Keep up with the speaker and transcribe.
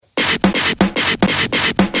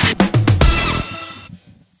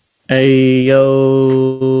Hey,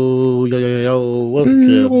 yo, what's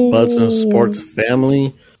good, Buds and Sports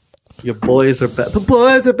family? Your boys are back. The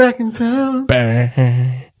boys are back in town.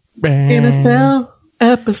 NFL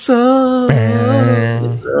episode.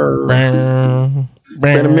 It's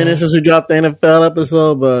been a minute since we dropped the NFL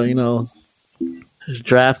episode, but, this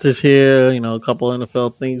draft is here. A couple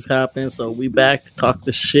NFL things happen, so we back to talk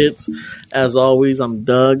the shits. As always, I'm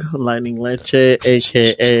Doug, Lightning Leche,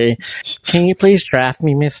 a.k.a. Can you please draft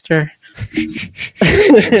me, mister? With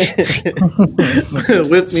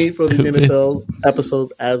me for the NFL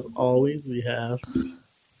episodes, as always, we have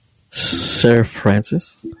Sir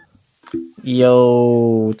Francis.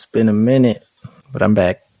 Yo, it's been a minute, but I'm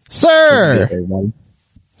back. Sir!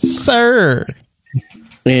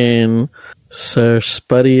 And Sir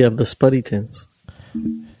Spuddy of the Spuddingtons.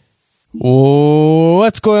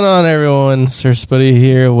 What's going on, everyone? Sir Spuddy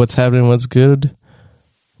here. What's happening? What's good?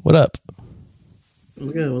 What up?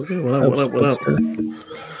 What's good? What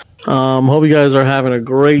up? Hope you guys are having a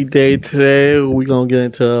great day today. We're going to get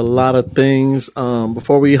into a lot of things.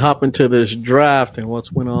 Before we hop into this draft and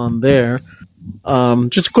what's went on there,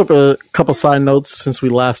 just a couple side notes since we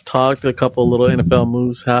last talked. A couple little NFL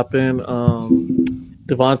moves happened.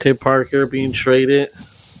 Devontae Parker being traded.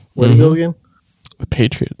 Where do you go again? The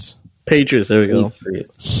Patriots. There we go.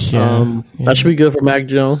 Yeah. That should be good for Mac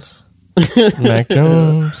Jones. Mac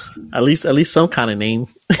Jones. At least some kind of name.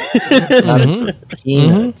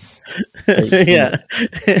 Peanuts. Yeah.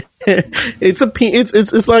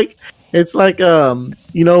 It's like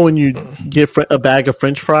when you get a bag of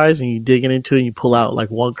French fries and you dig into it and you pull out like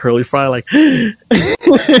one curly fry, like that's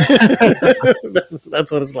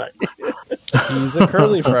what it's like. He's a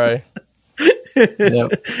curly fry.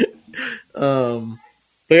 Yep. But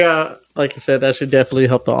yeah, like I said, that should definitely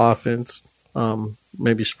help the offense.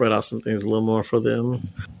 Maybe spread out some things a little more for them.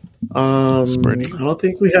 I don't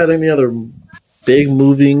think we had any other big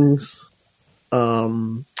movings.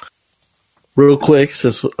 Real quick,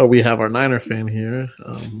 since we have our Niner fan here,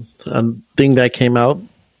 a thing that came out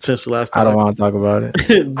since we last talked. I don't want to talk about it.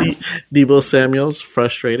 Deebo Samuel's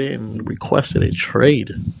frustrated and requested a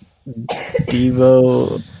trade.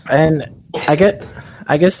 Deebo, and I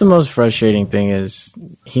guess the most frustrating thing is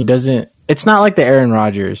he doesn't. It's not like the Aaron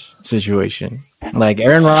Rodgers situation. Like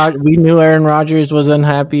we knew Aaron Rodgers was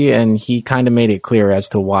unhappy, and he kind of made it clear as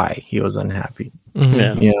to why he was unhappy.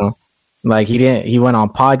 Mm-hmm. Yeah. Like he went on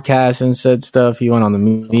podcasts and said stuff. He went on the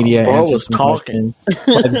media. Bro was talking.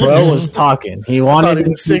 Bro was talking. He wanted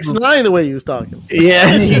 6'9" the way he was talking.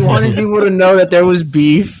 Yeah, he wanted people to know that there was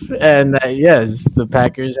beef and that yes, the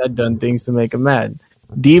Packers had done things to make him mad.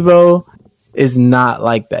 Deebo is not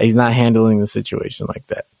like that. He's not handling the situation like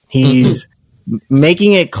that. He's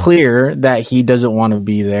making it clear that he doesn't want to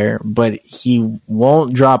be there, but he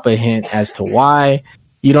won't drop a hint as to why.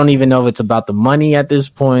 You don't even know if it's about the money at this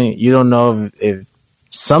point. You don't know if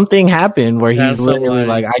something happened where he's literally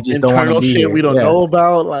like, I just don't want to be shit here. We don't know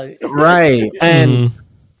about, right. And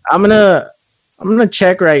I'm gonna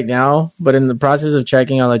check right now, but in the process of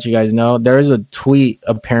checking, I'll let you guys know. There is a tweet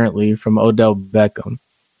apparently from Odell Beckham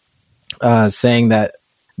saying that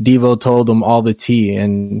Deebo told him all the tea,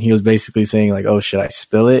 and he was basically saying like, "Oh, should I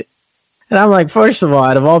spill it?" And I'm like, first of all,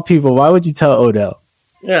 out of all people, why would you tell Odell?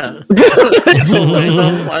 Yeah.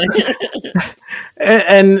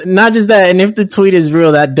 And not just that, and if the tweet is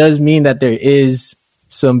real, that does mean that there is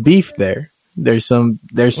some beef there. There's some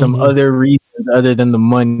other reasons other than the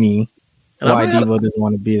money why Deebo doesn't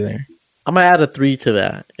want to be there. I'm gonna add a 3 to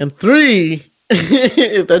that. And 3,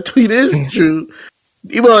 if that tweet is true,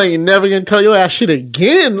 Deebo ain't never gonna tell your ass shit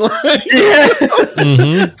again.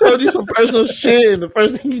 Told you some personal shit, and the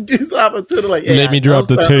first thing you do is hop on Twitter like, hey, let me drop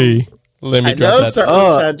the tea. Let me drop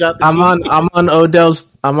that. I'm on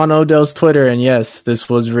Odell's Twitter, and yes, this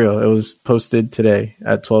was real. It was posted today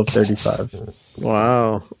at 12:35.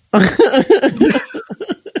 Wow.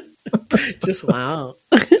 Just wow.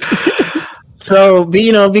 So,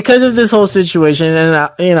 because of this whole situation,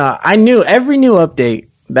 and I knew every new update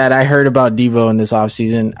that I heard about Deebo in this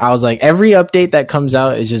offseason, I was like, every update that comes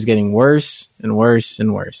out is just getting worse and worse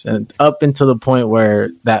and worse, and up until the point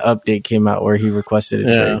where that update came out where he requested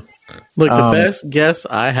a trade. Look, the best guess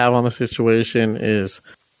I have on the situation is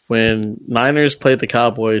when Niners played the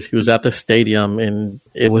Cowboys, he was at the stadium and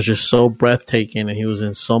it was just so breathtaking and he was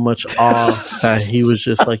in so much awe that he was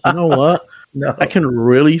just like, you know what? No. I can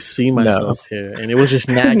really see myself here. And it was just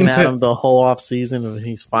nagging at him the whole off season, and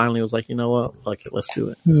he's finally was like, you know what? Fuck it, let's do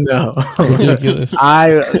it. No. Ridiculous.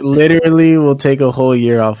 I literally will take a whole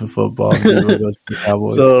year off of football.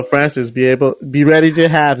 So Francis, be ready to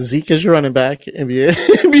have Zeke as your running back and be ready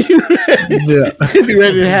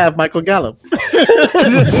to have Michael Gallup.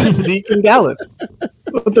 Zeke and Gallup.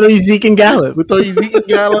 We'll throw you Zeke and Gallup. We'll throw you Zeke and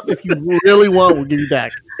Gallup. If you really want, we'll give you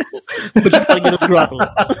Dak. But you gotta get us Garoppolo.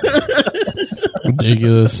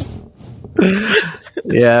 Ridiculous.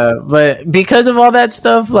 Yeah, but because of all that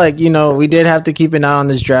stuff, like, you know, we did have to keep an eye on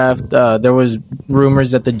this draft. There was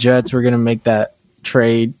rumors that the Jets were going to make that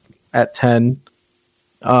trade at 10.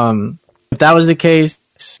 If that was the case,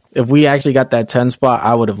 if we actually got that 10 spot,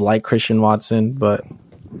 I would have liked Christian Watson, but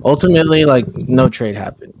ultimately, like, no trade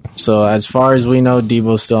happened. So as far as we know,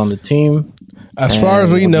 Debo's still on the team. As far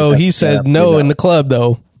as we know, he said no in the club,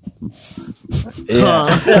 though.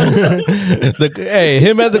 Yeah.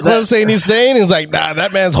 Him at the club saying he's staying, he's like, nah,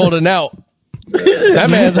 that man's holding out. That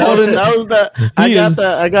man's holding out.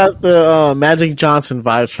 I got the Magic Johnson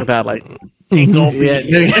vibes for that. Like, ain't gonna be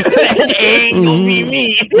ain't gonna be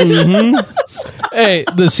me. Hey,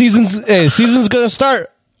 the season's gonna start.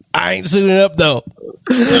 I ain't suiting up though.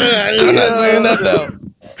 I'm not suiting up though.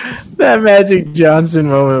 That Magic Johnson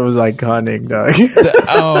moment was iconic, dog.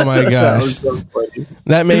 Oh my gosh, was so funny.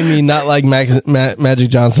 That made me not like Magic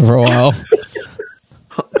Johnson for a while.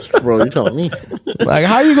 Bro, you're telling me. Like,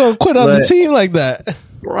 how you gonna quit on the team like that?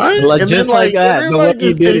 Right? Like, just like that, the way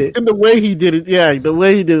he did it. And the way he did it, yeah, the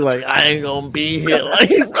way he did it, like, I ain't gonna be here. Like,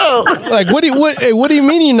 bro. Like, what do you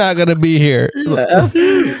mean you're not gonna be here? Yeah,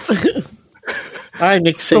 all right,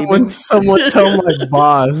 Nick Saban. Someone tell my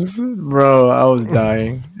boss. Bro, I was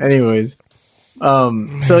dying. Anyways.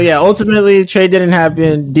 So yeah, ultimately the trade didn't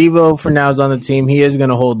happen. Debo for now is on the team. He is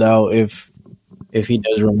gonna hold out if he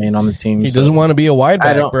does remain on the team. He doesn't want to be a wide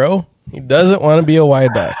back, bro. He doesn't want to be a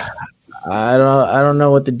wide back. I don't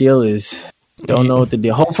know what the deal is. Don't know what the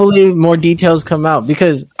deal. Hopefully more details come out,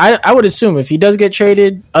 because I would assume if he does get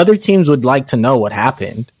traded, other teams would like to know what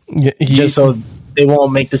happened. Just so they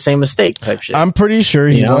won't make the same mistake type shit. I'm pretty sure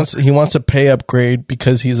he wants a pay upgrade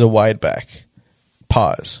because he's a wide back.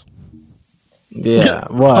 Pause. Yeah.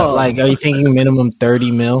 What? Like, are you thinking minimum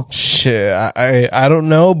 30 mil? Shit, I don't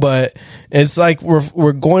know, but it's like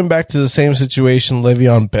we're going back to the same situation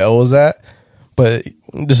Le'Veon Bell was at, but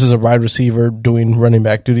this is a wide receiver doing running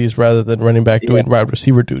back duties rather than running back doing wide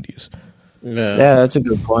receiver duties. Yeah, that's a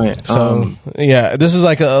good point. So this is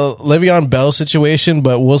like a Le'Veon Bell situation,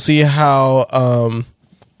 but we'll see how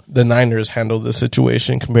the Niners handle this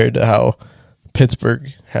situation compared to how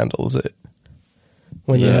Pittsburgh handles it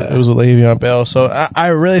when it was with Le'Veon Bell. So I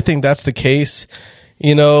really think that's the case.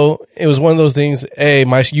 You know, it was one of those things. Hey,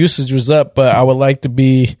 my usage was up, but I would like to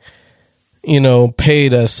be,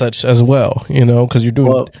 paid as such as well. Because you're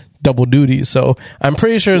doing double duty. So I'm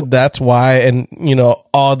pretty sure that's why. And,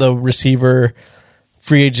 all the receiver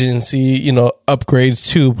free agency, upgrades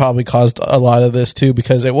too probably caused a lot of this too,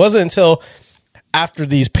 because it wasn't until after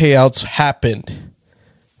these payouts happened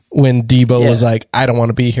when Debo was like, I don't want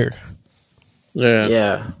to be here.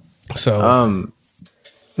 Yeah. So,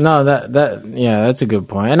 no, that's a good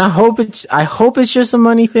point. And I hope it's just a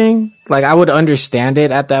money thing. Like, I would understand it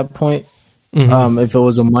at that point. If it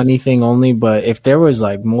was a money thing only, but if there was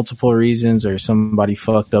like multiple reasons or somebody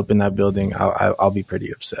fucked up in that building, I'll be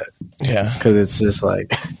pretty upset. Yeah, because it's just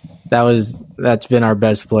like that's been our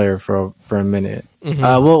best player for a minute.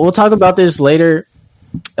 We'll talk about this later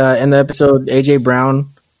in the episode. AJ Brown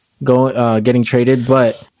getting traded,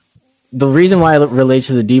 but the reason why it relates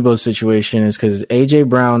to the Debo situation is because AJ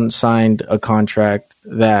Brown signed a contract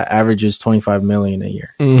that averages $25 million a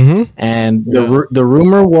year, and the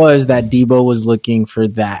rumor was that Debo was looking for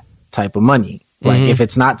that type of money. Like, if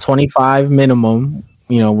it's not 25 minimum,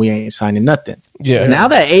 we ain't signing nothing. Yeah. Now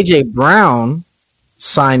that AJ Brown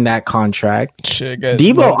signed that contract,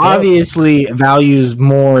 Debo obviously values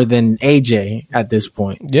more than AJ at this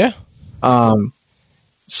point. Yeah.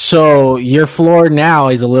 So your floor now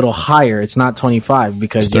is a little higher. It's not 25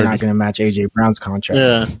 because you're not going to match AJ Brown's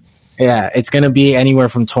contract. Yeah, it's going to be anywhere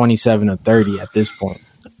from 27 to 30 at this point.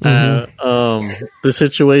 The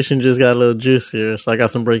situation just got a little juicier, so I got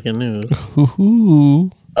some breaking news.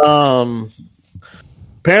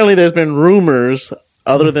 Apparently there's been rumors,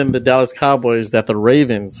 other than the Dallas Cowboys, that the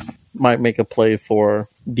Ravens might make a play for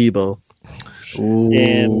Debo.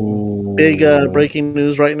 And big breaking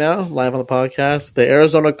news right now, live on the podcast: the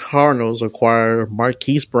Arizona Cardinals acquire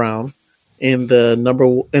Marquise Brown in the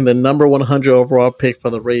number 100 overall pick for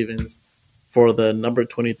the Ravens for the number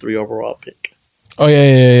 23 overall pick. Oh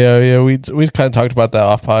yeah. We kind of talked about that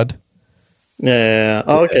off pod. Yeah.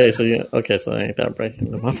 Okay. So I ain't that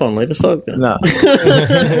breaking. My phone late as fuck. Then. No.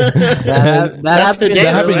 that happened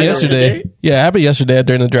yesterday. Yeah, it happened yesterday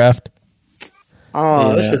during the draft.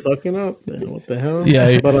 Oh, that shit fucking up. Man. What the hell?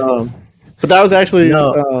 Yeah. But that was actually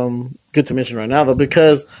good to mention right now, though,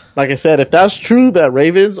 because, like I said, if that's true that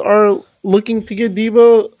Ravens are looking to get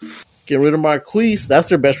Debo, get rid of Marquise. That's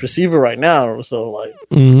their best receiver right now. So, like,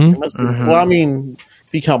 Mm-hmm. it must be, well, I mean,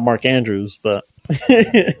 if you count Mark Andrews, but that's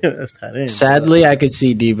that in. Sadly, I could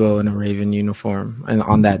see Debo in a Raven uniform and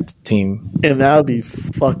on that team. And that would be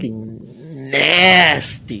fucking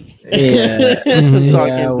nasty. Yeah. Talking Yeah,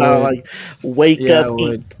 I about, would. like, wake Yeah, I up,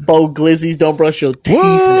 would. eat Bo Glizzies, don't brush your teeth.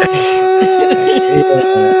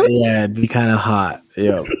 Yeah, it'd be kind of hot.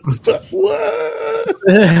 Yo. What?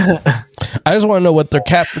 I just want to know what their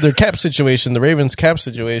cap situation, the Ravens cap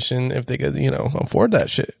situation, if they could, afford that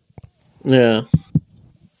shit. Yeah.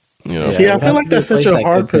 Yeah, See, I it'd feel have like to be that's a such place a like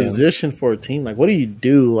hard Goodman. position for a team. Like, what do you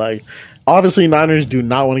do? Like, obviously, Niners do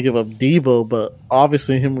not want to give up Debo, but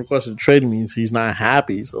obviously, him requesting trade means he's not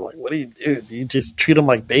happy. So, like, what do you do? Do you just treat him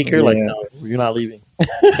like Baker? Like, Yeah. no, you're not leaving.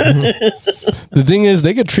 The thing is,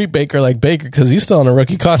 they could treat Baker like Baker because he's still on a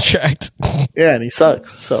rookie contract. Yeah, and he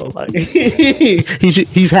sucks. So, like,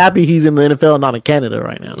 he's happy he's in the NFL, not in Canada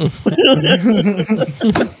right now.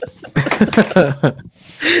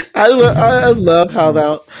 I love how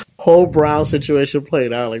that whole Brown situation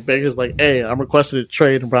played out. Like, Baker's like, hey, I'm requesting a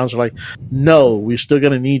trade. And Browns are like, no, we're still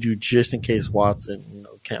going to need you just in case Watson,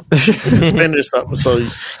 can't suspend or something. So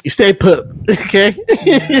you stay put, okay?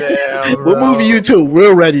 We'll move you too.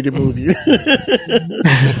 We're ready to move you.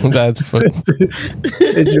 That's funny.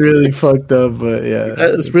 It's really fucked up, but yeah.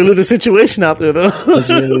 That's really the situation out there, though. It's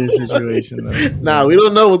really the situation, though. Nah, we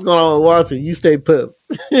don't know what's going on with Watson. You stay put.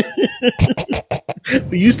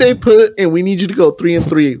 You stay put, and we need you to go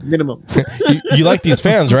 3-3 minimum. You like these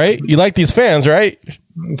fans, right? You like these fans, right?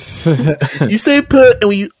 You stay put,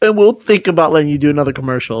 and we'll think about letting you do another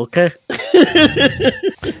commercial. Okay?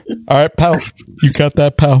 All right, pal. You got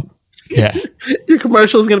that, pal? Yeah. Your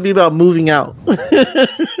commercial is going to be about moving out.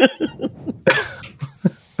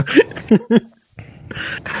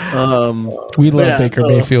 We love Yeah, Baker so-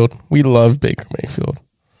 Mayfield. We love Baker Mayfield.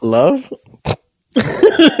 Love?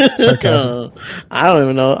 Sarcasm. I don't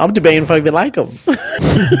even know. I'm debating if I even like him.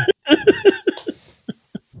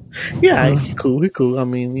 Yeah, he's cool. He's cool. I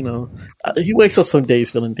mean, he wakes up some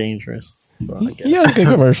days feeling dangerous. So I guess. Yeah, good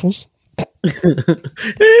commercials.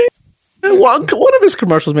 One of his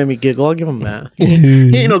commercials made me giggle. I'll give him that.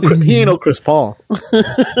 He ain't no Chris Paul. You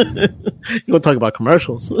gonna talk about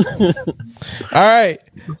commercials? All right.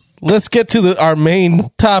 Let's get to our main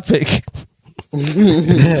topic.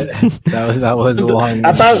 That was a long.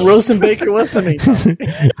 I thought Rosen Baker was the main topic.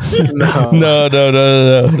 No.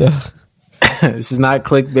 No. This is not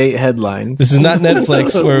clickbait headlines. This is not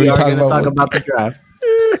Netflix where we are talk going to talk about. about the draft.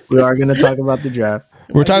 We are going to talk about the draft.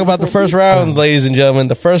 We're talking about the first rounds, ladies and gentlemen.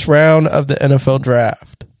 The first round of the NFL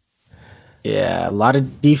draft. Yeah, a lot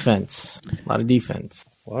of defense. A lot of defense,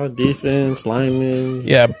 linemen.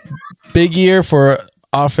 Yeah, big year for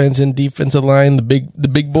offense and defensive line. The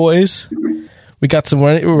big boys. We got some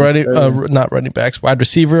not running backs, wide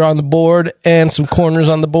receiver on the board, and some corners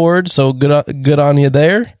on the board. So good on you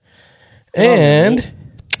there. And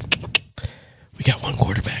we got one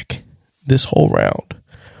quarterback this whole round.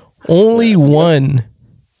 Only one.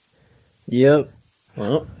 Yep.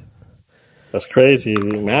 Well, that's crazy.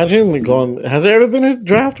 Imagine going. Has there ever been a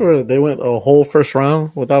draft where they went a whole first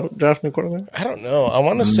round without drafting a quarterback? I don't know. I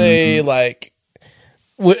want to say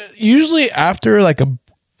usually after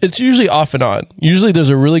it's usually off and on. Usually there's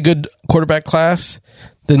a really good quarterback class.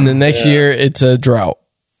 Then the next year it's a drought.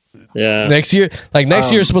 Yeah. Next year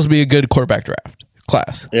is supposed to be a good quarterback draft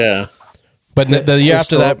class. Yeah. But the year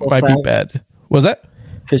after that Historical might be fact. bad. Was that?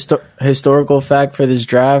 Historical fact for this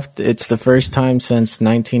draft, it's the first time since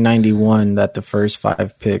 1991 that the first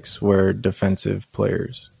 5 picks were defensive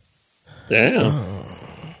players. Damn.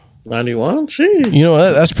 91? Jeez. You know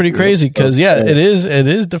what? That's pretty crazy because it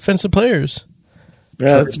is defensive players.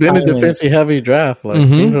 Yeah, it's been a defensive heavy draft. Like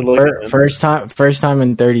teams are looking. First time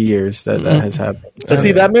in 30 years that has happened. But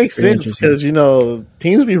see, that makes Pretty sense because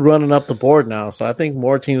teams be running up the board now. So I think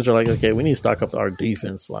more teams are like, okay, we need to stock up our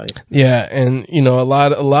defense. Like, Yeah, and a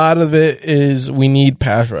lot of it is we need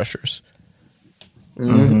pass rushers.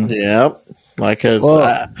 yep. Like, cause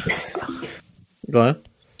Well- go ahead.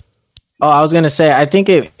 Oh, I was gonna say, I think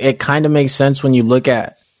it kind of makes sense when you look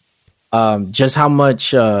at just how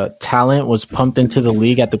much talent was pumped into the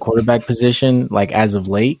league at the quarterback position, like as of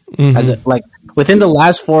late. Within the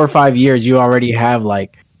last 4 or 5 years, you already have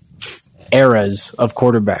like eras of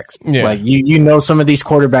quarterbacks. Yeah. Like some of these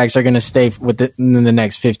quarterbacks are gonna stay within the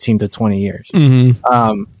next 15 to 20 years.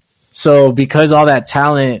 So because all that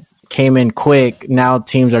talent came in quick, now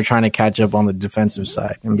teams are trying to catch up on the defensive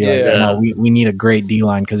side and be like, no, we need a great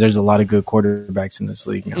D-line because there's a lot of good quarterbacks in this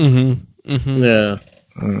league now. Yeah.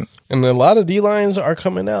 And a lot of D lines are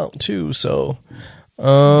coming out too. So,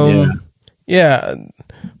 yeah,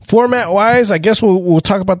 format wise, I guess we'll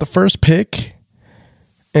talk about the first pick,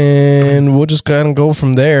 and we'll just kind of go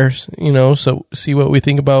from there. So see what we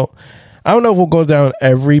think about. I don't know if we'll go down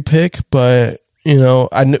every pick, but we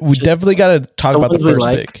definitely got to talk about the first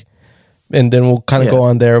pick, and then we'll kind of go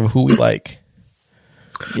on there of who we like.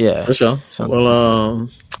 Yeah, for sure. Well,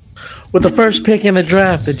 with the first pick in the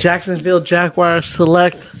draft, the Jacksonville Jaguars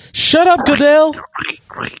select. Shut up, Goodell.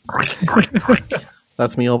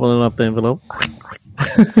 That's me opening up the envelope.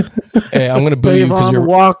 Hey, I'm gonna boo you because you're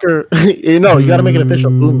Walker. You got to make it official.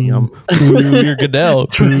 Boo me. You're Goodell.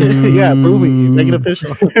 Yeah, boo me. Make it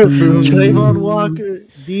official. Trayvon Walker,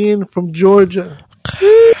 Dean from Georgia.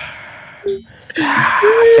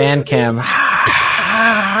 Fan cam.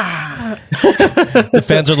 The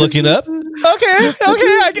fans are looking up. Okay.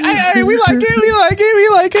 We like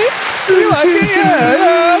it.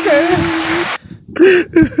 Yeah, okay.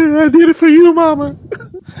 I did it for you, Mama.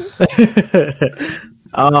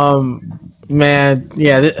 Man,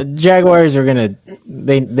 the Jaguars are gonna.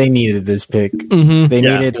 They needed this pick. Mm-hmm.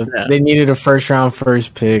 They needed a first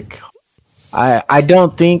pick. I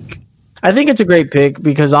think it's a great pick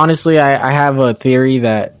because honestly, I have a theory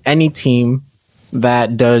that any team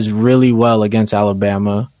that does really well against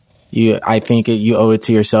Alabama, I think you owe it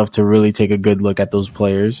to yourself to really take a good look at those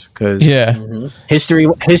players because history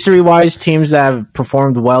wise, teams that have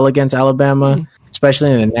performed well against Alabama,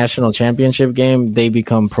 especially in a national championship game, they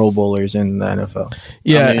become Pro Bowlers in the NFL.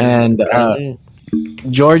 Yeah,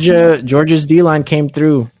 Georgia's D-line came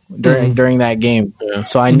through during that game,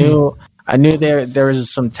 so I knew there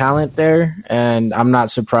was some talent there, and I'm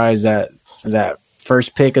not surprised that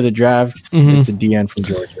first pick of the draft it's a DN from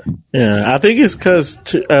Georgia. Yeah, I think it's because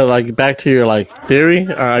back to your theory.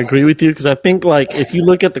 I agree with you because I think if you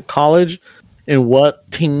look at the college and what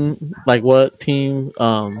team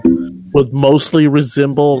would mostly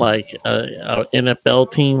resemble an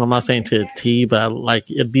NFL team. I'm not saying to a T, but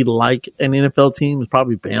it'd be like an NFL team. It's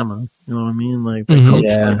probably Bama. You know what I mean? They coach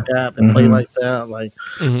like that, they play like that.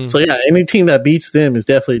 So yeah, any team that beats them is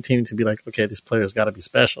definitely a team to be like, okay, this player's got to be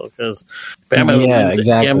special because Bama wins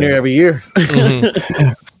damn near every year. But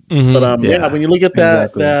when you look at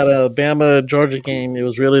that Bama Georgia game, it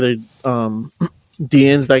was really the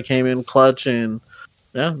DNs that came in clutch, and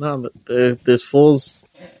this fool's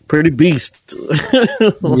pretty beast.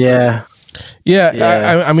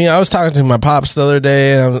 I mean, I was talking to my pops the other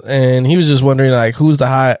day, and he was just wondering who's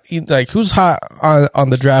hot on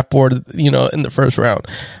the draft board, in the first round.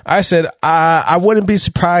 I said I wouldn't be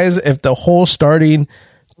surprised if the whole starting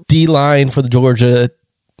D line for the Georgia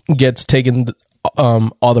gets taken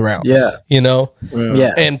all the rounds.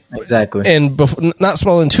 And exactly. And not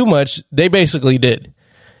spoiling too much, they basically did.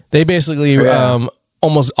 They basically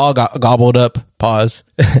almost all got gobbled up. Pause.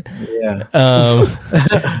 In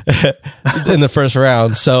the first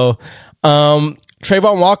round. So,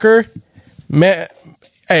 Trayvon Walker, man,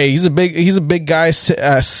 hey, he's a big guy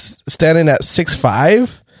standing at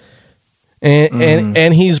 6'5",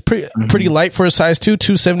 and he's pretty light for his size too,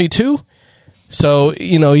 272. So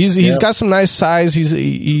he's got some nice size.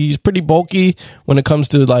 He's pretty bulky when it comes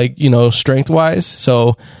to strength wise.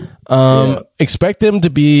 So expect him to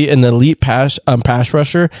be an elite pass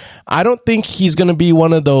rusher. I don't think he's going to be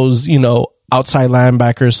one of those outside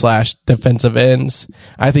linebackers / defensive ends.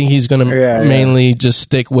 I think he's going to mainly just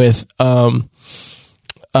stick with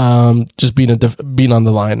just being on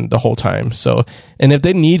the line the whole time. So, and if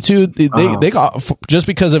they need to, they got, just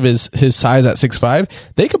because of his size at 6'5",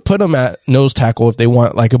 they could put him at nose tackle if they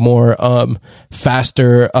want a more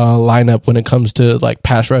faster lineup when it comes to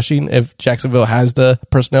pass rushing. If Jacksonville has the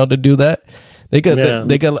personnel to do that, they could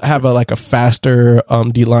have a faster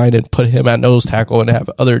D line and put him at nose tackle and have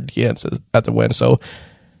other DNs at the win. So,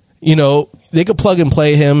 they could plug and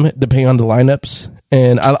play him depending on the lineups.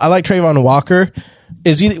 And I like Trayvon Walker.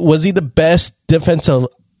 Was he the best defensive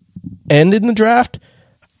end in the draft?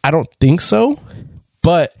 I don't think so,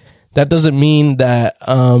 but that doesn't mean that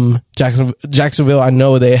Jacksonville. I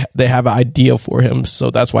know they have an idea for him, so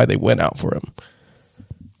that's why they went out for him.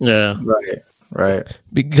 Yeah, right.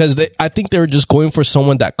 Because I think they were just going for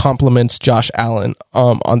someone that complements Josh Allen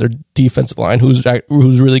on their defensive line, who's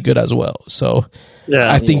really good as well. So.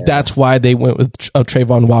 Yeah, I think that's why they went with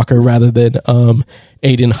Trayvon Walker rather than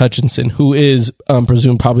Aiden Hutchinson, who is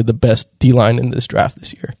presumed probably the best D-line in this draft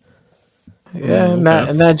this year. Yeah, and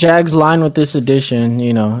that Jags line with this addition,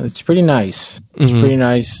 it's pretty nice. It's pretty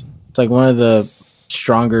nice. It's one of the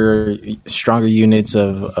stronger units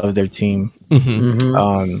of their team.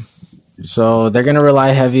 So they're going to rely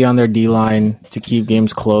heavy on their D-line to keep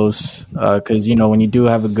games close because, when you do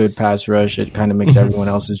have a good pass rush, it kind of makes everyone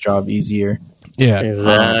else's job easier. Yeah,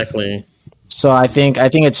 exactly. So I think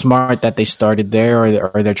it's smart that they started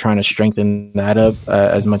there, or they're trying to strengthen that up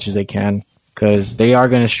as much as they can, because they are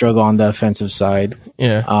going to struggle on the offensive side.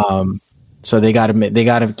 Yeah. So they got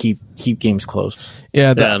to keep games close.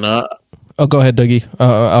 Yeah. No. Oh, go ahead, Dougie.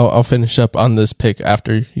 I'll finish up on this pick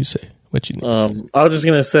after you say what you need. I was just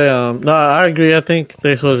gonna say, no, I agree. I think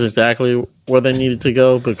this was exactly where they needed to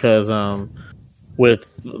go because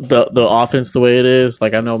with the offense the way it is,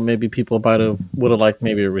 like I know maybe people would have liked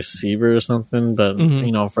maybe a receiver or something, but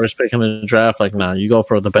you know, first pick in the draft, like nah, you go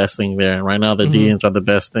for the best thing there. And right now the DNs are the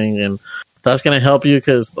best thing, and that's gonna help you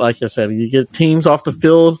because, like I said, you get teams off the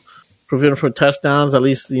field, prevent for touchdowns. At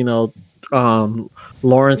least you know.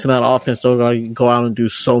 Lawrence and that offense don't go out and do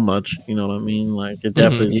so much. You know what I mean? Like it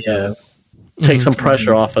definitely take some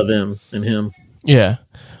pressure off of them and him. Yeah.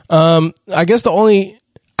 I guess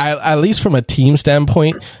at least from a team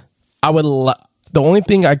standpoint, the only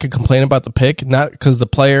thing I could complain about the pick, not because the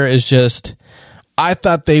player is just, I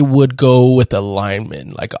thought they would go with a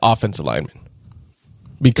lineman, like offensive lineman,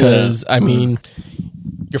 because I mean,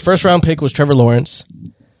 your first round pick was Trevor Lawrence.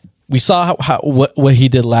 We saw what he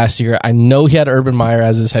did last year. I know he had Urban Meyer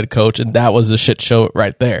as his head coach, and that was a shit show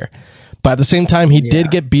right there. But at the same time, he did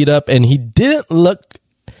get beat up, and he didn't look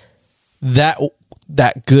that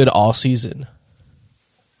good all season.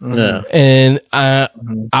 Yeah, and I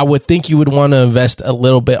would think you would want to invest a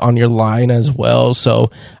little bit on your line as well. So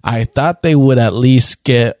I thought they would at least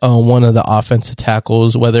get one of the offensive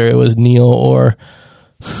tackles, whether it was Neil or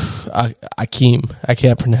Akeem. I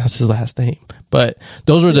can't pronounce his last name. But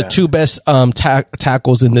those were the two best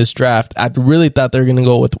tackles in this draft. I really thought they were going to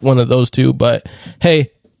go with one of those two. But,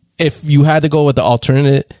 hey, if you had to go with the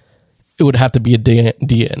alternate, it would have to be a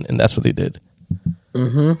DN, and that's what they did.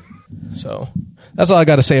 Mm-hmm. So that's all I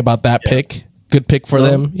got to say about that pick. Good pick for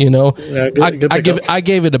them, you know. Yeah, I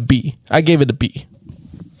gave it a B. I gave it a B.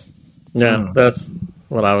 Yeah, that's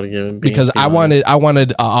what I would give it. Because I wanted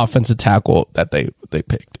an offensive tackle that they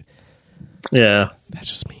picked. Yeah. That's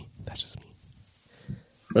just me.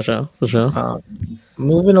 For sure.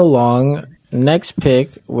 Moving along, next pick,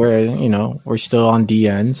 we're still on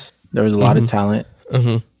DNs. There was a lot of talent.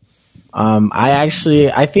 I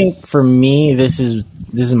think for me, this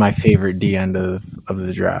is my favorite DN of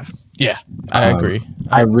the draft. Yeah, I agree.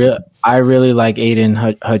 I really like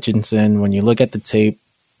Aiden Hutchinson. When you look at the tape,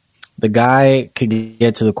 the guy could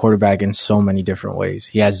get to the quarterback in so many different ways.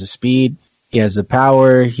 He has the speed, he has the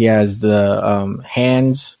power, he has the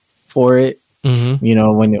hands for it. Mm-hmm. You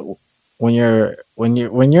know, when you're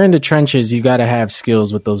in the trenches, you got to have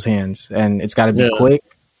skills with those hands, and it's got to be quick.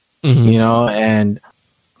 Mm-hmm. You know, and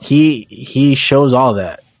he shows all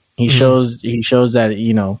that. He shows that,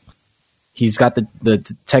 you know, he's got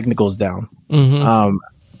the technicals down,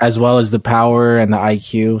 as well as the power and the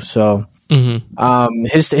IQ. So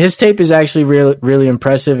his tape is actually really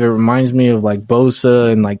impressive. It reminds me of like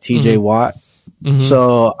Bosa and like TJ Watt.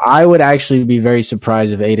 So I would actually be very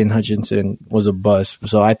surprised if Aiden Hutchinson was a bust.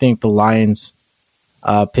 So I think the Lions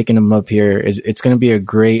picking him up here it's going to be a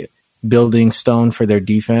great building stone for their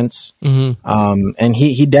defense. And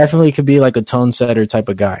he definitely could be like a tone setter type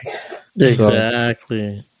of guy.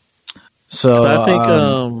 Exactly. So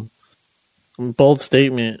I think bold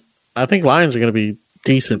statement. I think Lions are going to be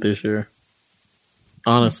decent this year.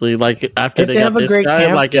 Honestly, like after they got this guy,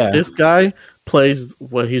 camp, if this guy plays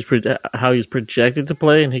how he's projected to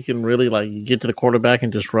play, and he can really like get to the quarterback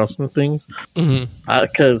and disrupt some things,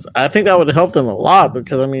 because I think that would help them a lot.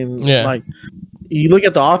 Because I mean, like you look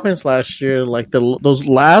at the offense last year, like those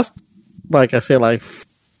last, like I said, like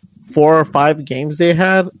 4 or 5 games they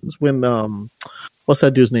had is when what's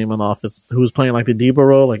that dude's name on the offense who was playing like the Debo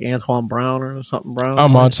role, like Antoine Brown or something Brown?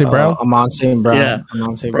 Amon St. Brown. Yeah.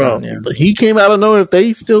 Amon St. Brown, yeah. He came out of nowhere. If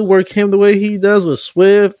they still work him the way he does with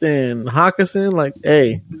Swift and Hockenson, like,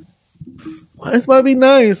 hey, this might be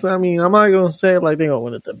nice. I mean, I'm not going to say like they're going to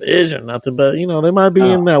win the division or nothing, but, you know, they might be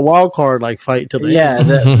in that wild card like fight till the end.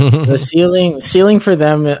 The ceiling for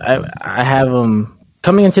them, I have them.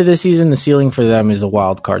 Coming into this season, the ceiling for them is a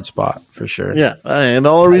wild card spot for sure. Yeah, and the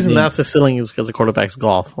only reason that's the ceiling is because the quarterback's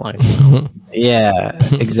golf. Like, yeah,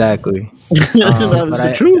 exactly. That's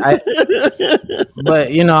the truth.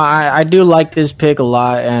 But you know, I do like this pick a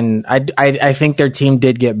lot, and I think their team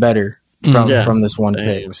did get better from this one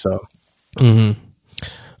pick. So, I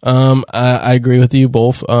agree with you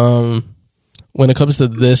both. When it comes to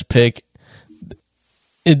this pick,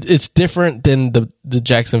 it's different than the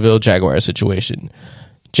Jacksonville Jaguars situation.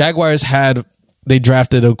 Jaguars they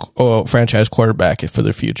drafted a franchise quarterback for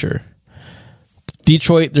their future.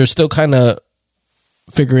 Detroit, they're still kind of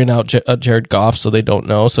figuring out Jared Goff, so they don't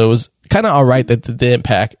know. So it was kind of all right that they didn't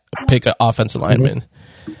pick an offensive lineman.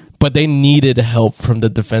 but they needed help from the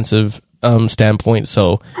defensive standpoint.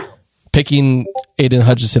 So picking Aiden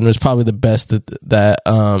Hutchinson was probably the best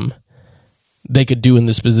that they could do in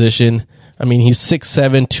this position. I mean, he's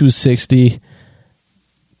 6'7", 260.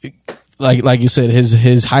 Like you said,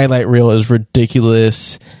 his highlight reel is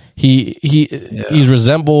ridiculous. He's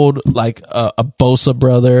resembled like a Bosa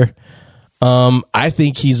brother. I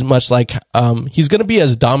think he's much like he's going to be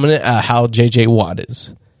as dominant as how JJ Watt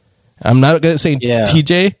is. I'm not going to say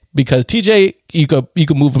TJ because TJ you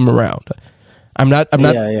could move him around. I'm not.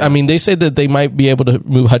 I mean, they say that they might be able to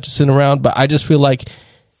move Hutchinson around, but I just feel like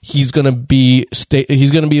he's going to be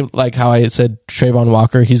like how I said Trayvon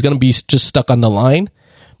Walker. He's going to be just stuck on the line,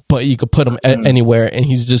 but you could put him anywhere, and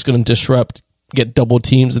he's just going to disrupt, get double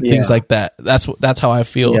teams and things like that. That's how I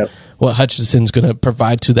feel. What Hutchinson's going to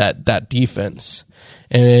provide to that defense.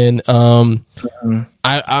 And I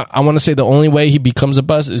want to say the only way he becomes a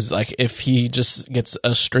bust is like if he just gets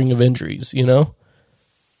a string of injuries. You know,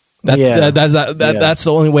 that's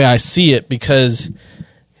the only way I see it, because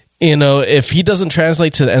you know, if he doesn't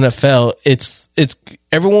translate to the NFL, it's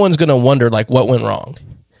everyone's going to wonder like what went wrong.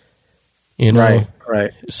 You know,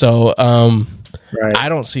 right. So I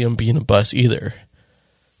don't see him being a bust either.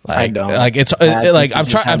 Like, I don't. Like it's like I'm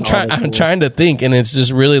trying to think, and it's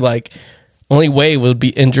just really like only way would be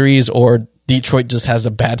injuries, or Detroit just has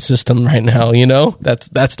a bad system right now. You know, that's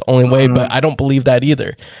the only way. But I don't believe that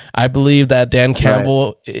either. I believe that Dan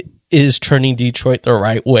Campbell is turning Detroit the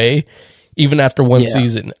right way, even after one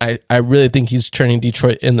season. I really think he's turning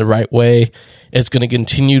Detroit in the right way. It's going to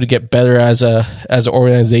continue to get better as an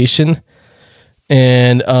organization,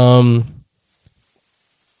 and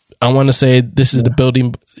I want to say this is the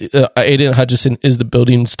building. Aiden Hutchinson is the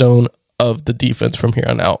building stone of the defense from here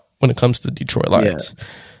on out when it comes to Detroit Lions. Yeah.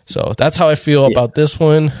 So that's how I feel about this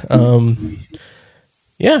one. I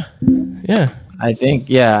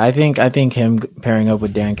think him pairing up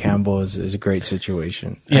with Dan Campbell is a great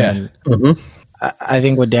situation. Yeah. And I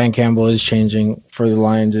think what Dan Campbell is changing for the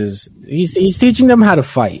Lions is he's teaching them how to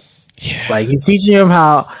fight. Yeah. Like he's teaching them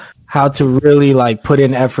how to really like put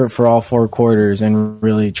in effort for all 4 quarters and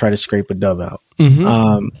really try to scrape a dub out.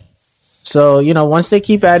 So, you know, once they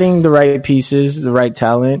keep adding the right pieces, the right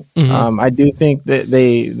talent, I do think that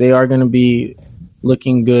they are going to be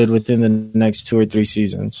looking good within the next 2 or 3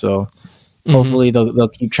 seasons. So hopefully they'll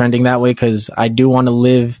keep trending that way, because I do want to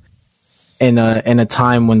live in a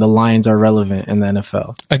time when the Lions are relevant in the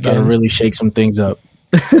NFL. Gotta really shake some things up.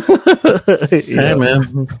 Hey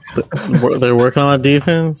man, they're working on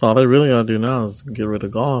defense. All they really gotta do now is get rid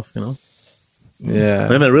of Goff. You know,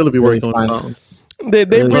 then they really be working on something. They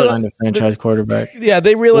really find a franchise quarterback. Yeah,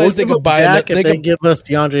 they realize they could buy it. They could give us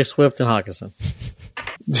DeAndre Swift and Hawkinson.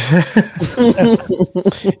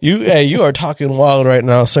 You are talking wild right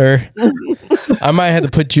now, sir. I might have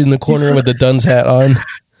to put you in the corner with the Duns hat on.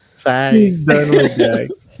 He's done with Dak.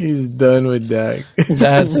 He's done with Dak.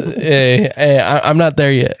 That's I'm not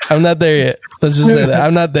there yet. Let's just say that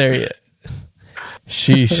I'm not there yet.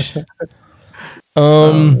 Sheesh.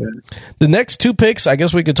 The next 2 picks, I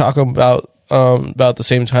guess we could talk about the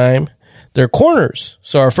same time. They're corners.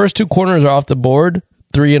 So our first 2 corners are off the board,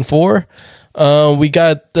 3 and 4. We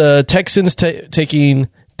got the Texans taking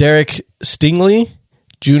Derek Stingley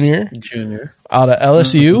Jr. out of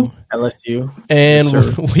LSU.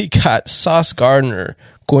 And we got Sauce Gardner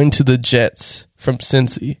going to the Jets from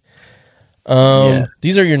Cincy.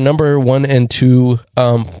 These are your number 1 and 2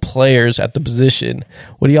 players at the position.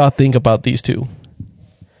 What do y'all think about these 2?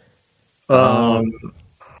 Go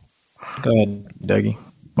ahead, Dougie.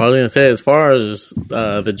 I was gonna say, as far as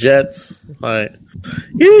the Jets, like,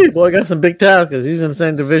 boy, got some big tasks because he's in the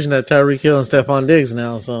same division as Tyreek Hill and Stephon Diggs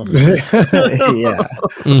now. So, but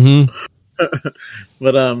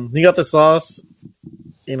he got the sauce.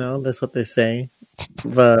 You know, that's what they say.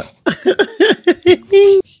 But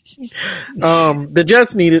the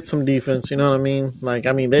Jets needed some defense. You know what I mean? Like,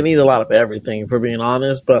 I mean, they need a lot of everything, for being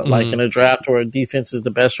honest. But like in a draft where defense is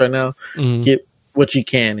the best right now, get what you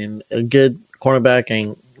can, and a good cornerback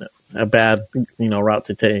ain't a bad, route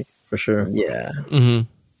to take, for sure. Yeah.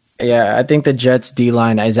 Yeah, I think the Jets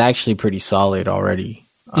D-line is actually pretty solid already.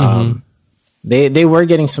 They were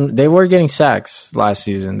getting sacks last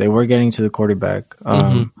season. They were getting to the quarterback.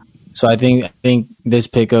 So I think this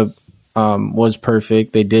pickup was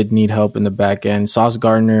perfect. They did need help in the back end. Sauce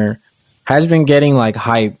Gardner has been getting like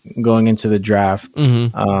hype going into the draft.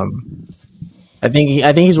 I think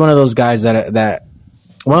he's one of those guys that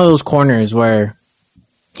one of those corners where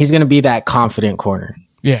he's going to be that confident corner.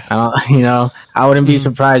 Yeah. I wouldn't be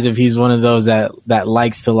surprised if he's one of those that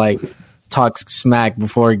likes to like talk smack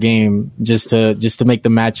before a game just to make the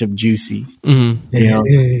matchup juicy. Mm-hmm.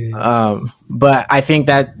 You know, but I think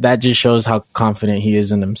that just shows how confident he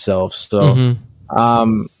is in himself. So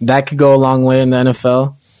that could go a long way in the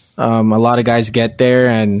NFL. A lot of guys get there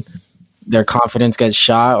and their confidence gets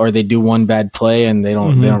shot, or they do one bad play and they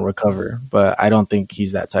don't recover. But I don't think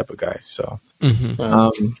he's that type of guy. So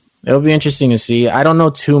it'll be interesting to see. I don't know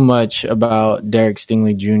too much about Derek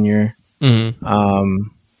Stingley Jr.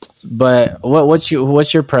 But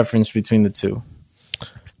what's your preference between the two?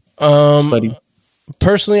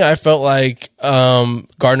 Personally, I felt like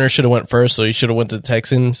Gardner should have went first, so he should have went to the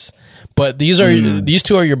Texans. But these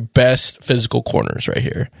two are your best physical corners right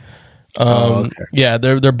here. Okay. Yeah,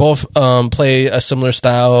 they're both play a similar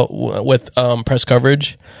style with press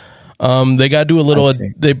coverage. They got to do a little.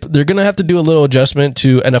 They're gonna have to do a little adjustment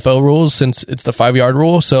to NFL rules since it's the 5-yard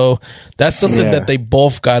rule. So that's something that they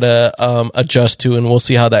both gotta adjust to, and we'll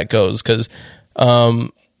see how that goes. Because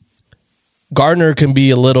Gardner can be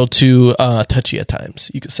a little too touchy at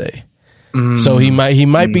times, you could say. So he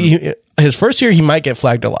might be his first year. He might get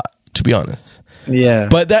flagged a lot, to be honest. Yeah,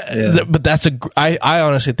 but that's I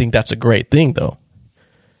honestly think that's a great thing, though.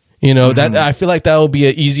 You know that I feel like that will be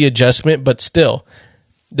an easy adjustment, but still.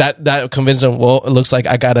 That convinced him, well, it looks like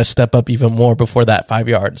I got to step up even more before that 5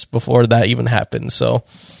 yards, before that even happens. So,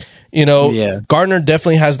 you know, Gardner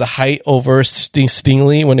definitely has the height over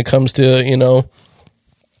Stingley when it comes to, you know,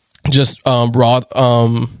 just raw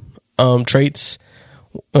traits.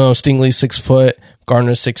 Stingley's 6 foot,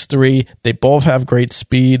 Gardner's 6'3". They both have great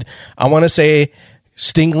speed. I want to say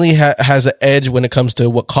Stingley has an edge when it comes to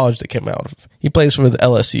what college they came out of. He plays for the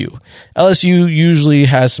LSU. LSU usually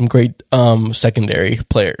has some great secondary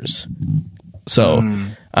players. So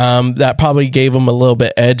that probably gave him a little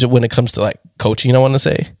bit edge when it comes to like coaching, I want to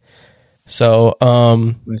say. So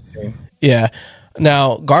yeah.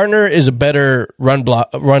 Now Gardner is a better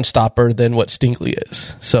run stopper than what Stingley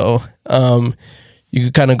is. So you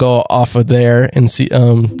could kind of go off of there and see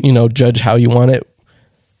you know, judge how you want it.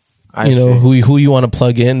 Who you want to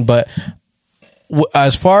plug in, but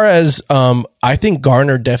as far as I think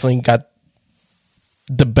Gardner definitely got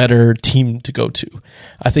the better team to go to.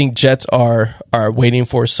 I think Jets are waiting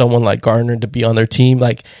for someone like Gardner to be on their team.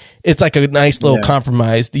 Like it's like a nice little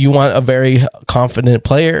compromise. You want a very confident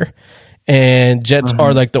player, and Jets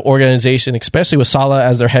are like the organization, especially with Saleh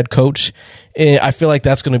as their head coach. And I feel like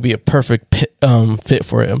that's going to be a perfect fit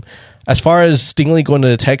for him. As far as Stingley going to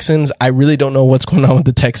the Texans, I really don't know what's going on with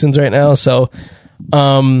the Texans right now. So,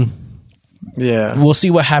 we'll see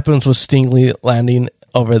what happens with Stingley landing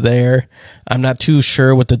over there. I'm not too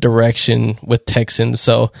sure with the direction with Texans.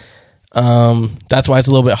 So, that's why it's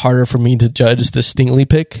a little bit harder for me to judge the Stingley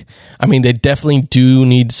pick. I mean, they definitely do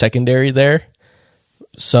need secondary there.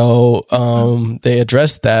 So, they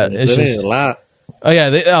addressed that. It's just a lot.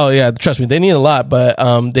 Trust me, they need a lot, but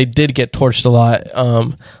they did get torched a lot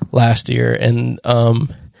last year, and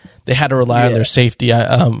they had to rely on their safety.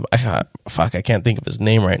 I can't think of his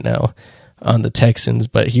name right now on the Texans,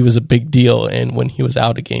 but he was a big deal, and when he was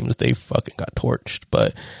out of games, they fucking got torched.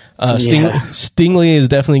 But Stingley is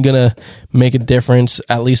definitely gonna make a difference,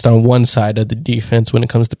 at least on one side of the defense when it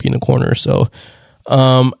comes to being a corner. So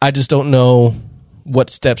I just don't know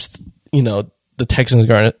what steps the Texans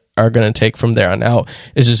are going to take from there on out.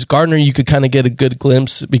 It's just Gardner, you could kind of get a good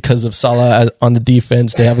glimpse because of Saleh on the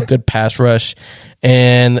defense. They have a good pass rush,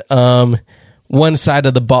 and one side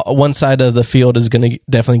of the field is going to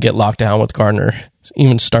definitely get locked down with Gardner,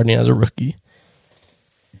 even starting as a rookie.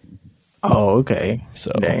 Oh, okay.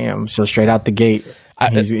 So damn. So straight out the gate,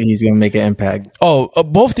 he's going to make an impact.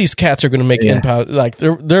 Both these cats are going to make an impact. Like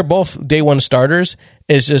they're both day one starters.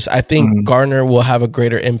 It's just I think Gardner will have a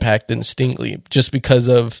greater impact than Stingley, just because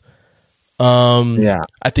of I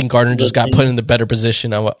think Gardner just got put in the better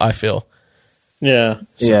position. I feel. I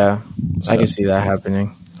can see that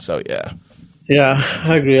happening. So yeah. Yeah,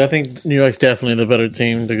 I agree. I think New York's definitely the better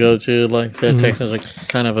team to go to. Like the Texans are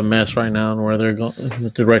kind of a mess right now, and where they're going, the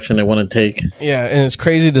direction they want to take. Yeah, and it's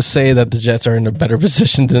crazy to say that the Jets are in a better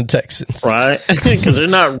position than the Texans, right? Because they're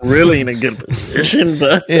not really in a good position.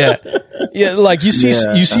 But yeah. Like you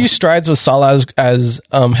see strides with Saleh as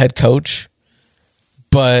head coach,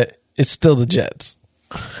 but it's still the Jets.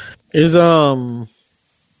 Is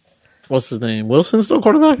what's his name? Wilson still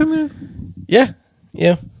quarterback in there? Yeah.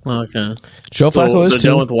 Okay. Joe Flacco is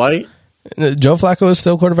too. Done with White? Joe Flacco is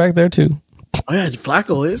still quarterback there too. Oh yeah,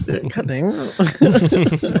 Flacco is there. God dang.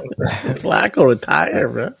 Flacco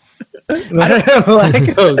retired, bro.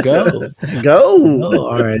 Flacco, go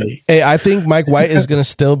already. Hey, I think Mike White is going to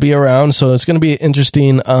still be around, so it's going to be an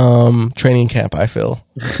interesting training camp, I feel,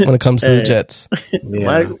 when it comes to the Jets.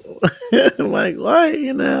 Yeah. Mike White,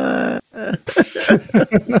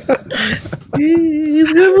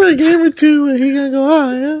 he's good for a game or two, and he's going to go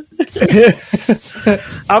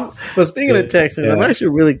out, But speaking of Texans, I'm actually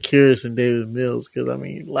really curious in Davis Mills, because, I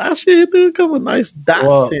mean, last year he threw a couple of nice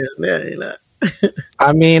dots here and there,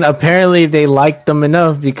 I mean, apparently they liked them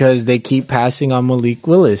enough because they keep passing on Malik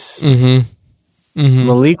Willis.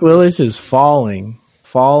 Malik Willis is falling,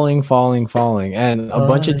 and a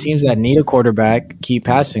bunch of teams that need a quarterback keep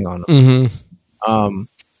passing on him.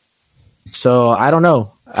 So I don't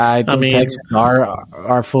know. I think Texans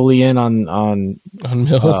are fully in on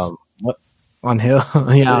Mills. On Hill.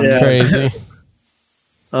 Yeah, crazy.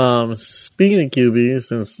 Speaking of QB,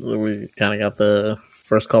 since we kind of got the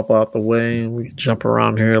first couple out the way, we can jump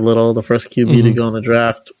around here a little. The first QB to go in the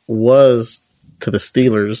draft was to the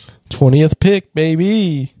Steelers. 20th pick,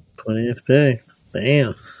 baby. 20th pick.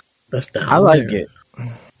 Damn. That's down I like there. it.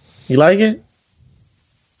 You like it?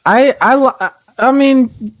 I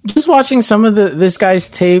mean, just watching some of this guy's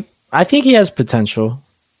tape, I think he has potential.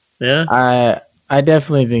 Yeah? I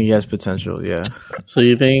definitely think he has potential, yeah. So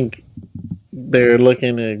you think they're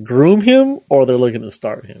looking to groom him or they're looking to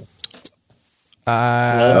start him?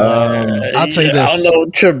 I'll tell you this. I don't know.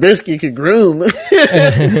 Trubisky could groom.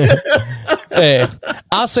 Hey,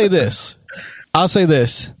 I'll say this.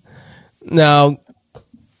 Now,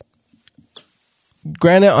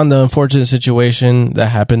 granted, on the unfortunate situation that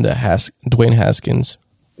happened to Dwayne Haskins,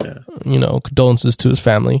 condolences to his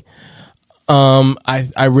family.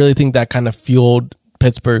 I really think that kind of fueled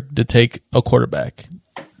Pittsburgh to take a quarterback.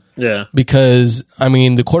 Yeah. Because, I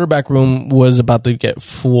mean, the quarterback room was about to get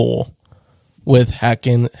full with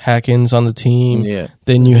Hackins on the team. Yeah.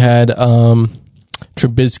 Then you had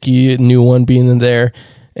Trubisky, a new one, being in there.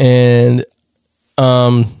 And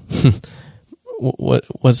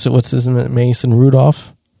what's his name? Mason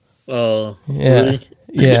Rudolph? Oh. Yeah. Really?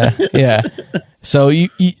 Yeah. So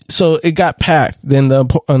so it got packed. Then the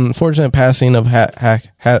unfortunate passing of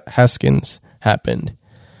Haskins happened.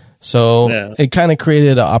 So it kind of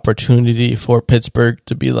created an opportunity for Pittsburgh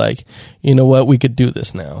to be like, you know what, we could do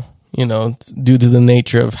this now. Due to the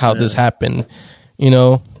nature of how this happened.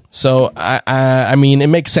 So I mean, it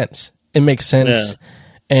makes sense. Yeah.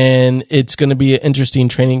 And it's going to be an interesting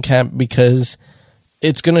training camp because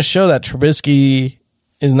it's going to show that Trubisky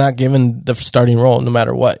is not given the starting role no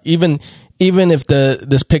matter what. Even if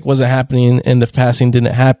this pick wasn't happening and the passing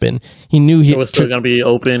didn't happen, he knew he was still going to be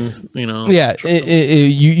open. Yeah,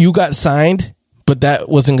 you got signed, but that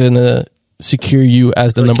wasn't going to secure you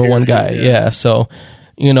as the number one guy. Yeah. So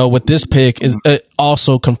with this pick, it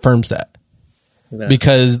also confirms that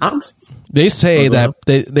because they say that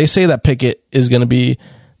they say that Pickett is going to be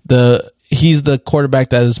he's the quarterback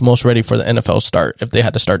that is most ready for the NFL start if they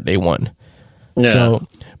had to start day one. Yeah. So,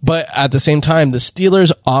 but at the same time, the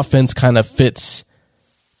Steelers' offense kind of fits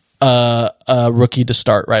a rookie to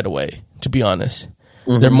start right away. To be honest,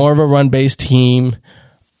 they're more of a run-based team.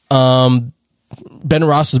 Ben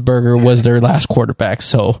Roethlisberger was their last quarterback,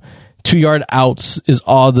 so 2-yard outs is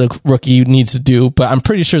all the rookie needs to do. But I'm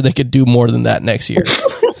pretty sure they could do more than that next year.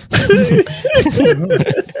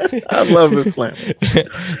 I love this plan.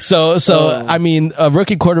 So I mean, a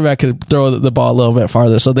rookie quarterback could throw the ball a little bit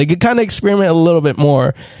farther, so they could kind of experiment a little bit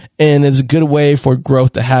more, and it's a good way for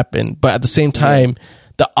growth to happen. But at the same time,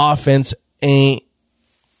 the offense ain't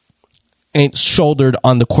shouldered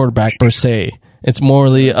on the quarterback per se. It's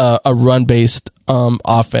morely a run based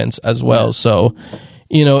offense as well. So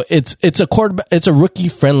it's a rookie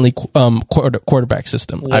friendly quarterback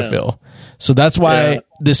system. I feel so that's why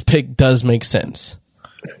this pick does make sense.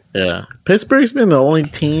 Yeah, Pittsburgh's been the only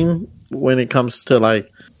team when it comes to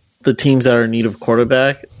like the teams that are in need of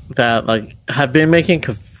quarterback that like have been making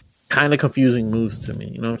kind of confusing moves to me.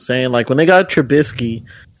 You know what I'm saying? Like when they got Trubisky,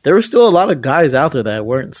 there were still a lot of guys out there that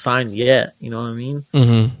weren't signed yet. You know what I mean?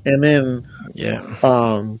 Mm-hmm. And then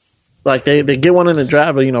like they get one in the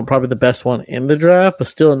draft, but probably the best one in the draft, but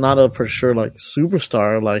still not a for sure like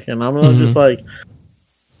superstar. Like, and I'm just like.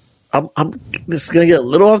 I'm this is gonna get a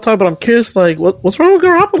little off topic, but I'm curious. Like, what's wrong with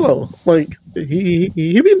Garoppolo? Like, he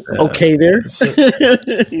be okay there.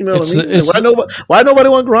 You know what I mean? Why nobody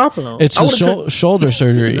want Garoppolo? It's a shoulder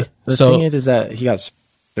surgery. The thing is that he got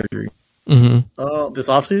surgery. Mm-hmm. Oh, this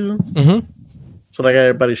offseason? Mm-hmm. So like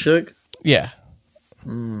everybody shook. Yeah.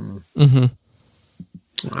 Mm-hmm.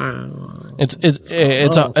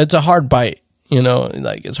 It's a hard bite.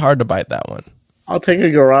 Like it's hard to bite that one. I'll take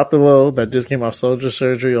a Garoppolo that just came off soldier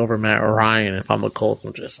surgery over Matt Ryan if I'm a Colts.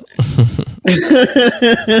 I'm just saying.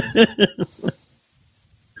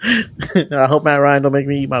 I hope Matt Ryan don't make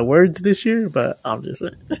me eat my words this year, but I'm just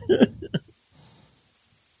saying.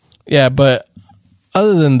 Yeah, but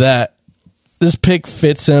other than that, this pick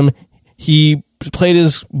fits him. He played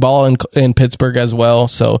his ball in Pittsburgh as well,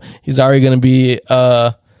 so he's already going to be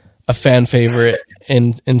a fan favorite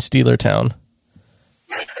in Steeler Town.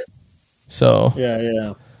 So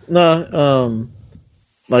yeah. No,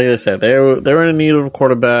 like I said, they were in need of a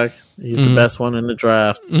quarterback. He's the best one in the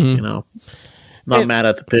draft. You know, not mad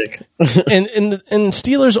at the pick. and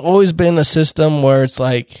Steelers always been a system where it's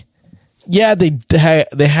like, yeah, they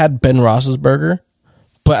had Ben Roethlisberger,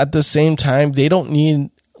 but at the same time, they don't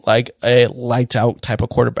need like a lights out type of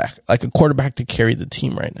quarterback, like a quarterback to carry the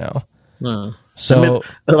team right now. No. So,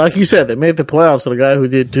 like you said, they made the playoffs with a guy who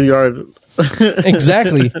did 2 yard.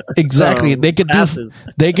 Exactly.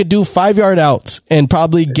 They could do 5 yard outs and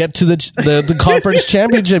probably get to the conference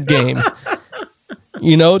championship game.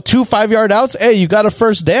 You know, 2 5 yard outs. Hey, you got a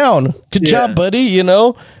first down. Good job, buddy. You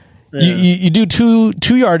know, you do 2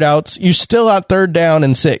 yard outs. You're still at third down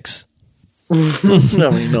and 6.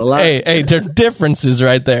 Hey, there are differences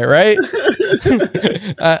right there, right?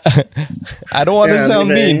 I don't want to sound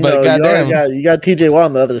mean, but goddamn, you got TJ Watt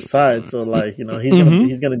on the other side, so like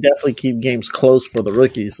he's gonna definitely keep games close for the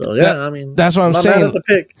rookie. So that's what I'm saying.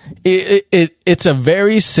 It's a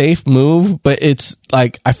very safe move, but it's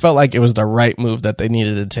like I felt like it was the right move that they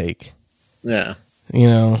needed to take. Yeah, you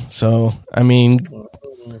know. So I mean,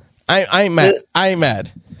 I ain't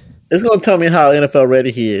mad. It's going to tell me how NFL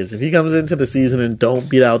ready he is. If he comes into the season and don't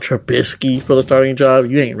beat out Trubisky for the starting job,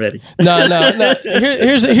 you ain't ready. No.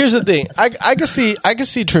 Here's the thing. I can see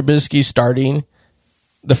Trubisky starting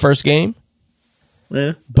the first game.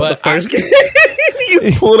 Yeah, but the first game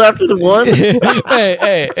you pulled after the one.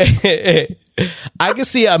 hey. I can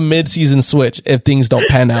see a mid-season switch if things don't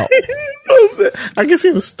pan out. I can see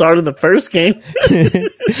him starting the first game.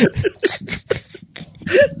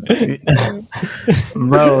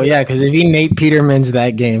 Bro, yeah, because if he Nate Peterman's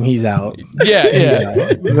that game, he's out.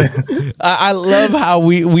 Yeah. I love how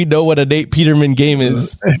we know what a Nate Peterman game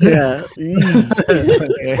is. Yeah.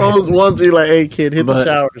 All those ones where you're like, hey, kid, hit the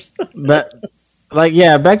showers. But, like,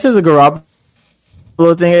 yeah, back to the Garoppolo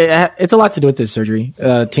thing. It's a lot to do with this surgery.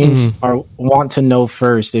 Teams want to know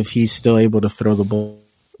first if he's still able to throw the ball.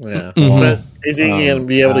 Yeah. But is he going to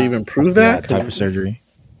be able to even prove that? Type of surgery.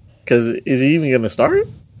 Because is he even going to start?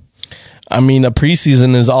 I mean, a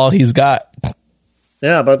preseason is all he's got.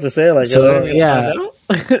 Yeah, about to say, like,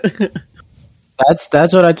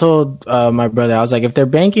 that's what I told my brother. I was like, if they're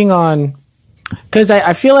banking on, because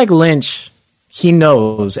I feel like Lynch, he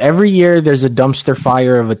knows every year there's a dumpster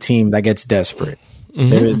fire of a team that gets desperate.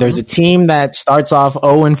 There's a team that starts off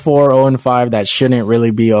 0-4, 0-5 that shouldn't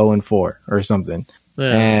really be 0-4 or something,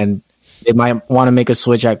 and they might want to make a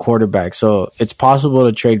switch at quarterback. So it's possible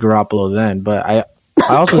to trade Garoppolo then. But I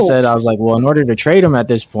also said, I was like, well, in order to trade him at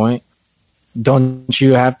this point, don't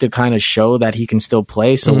you have to kind of show that he can still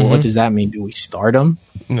play? So what does that mean? Do we start him?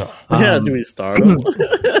 No. Do we start him?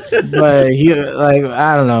 But he, like,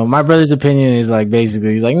 I don't know. My brother's opinion is like,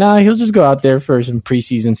 basically, he's like, nah, he'll just go out there for some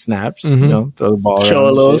preseason snaps, you know, throw the ball show around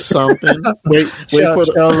a little something. Show a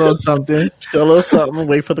little something. Show a little something.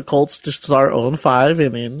 Wait for the Colts to start 0-5,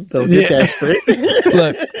 and then they'll get desperate.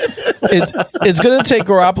 Look, it's going to take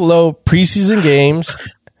Garoppolo preseason games,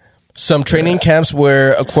 some training camps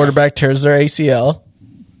where a quarterback tears their ACL,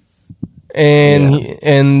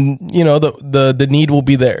 and you know the need will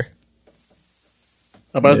be there.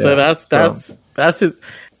 I'm about to say that's his.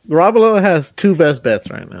 Garoppolo has two best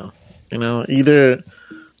bets right now. You know, either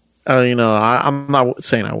I'm not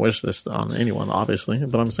saying I wish this on anyone, obviously,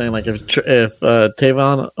 but I'm saying like if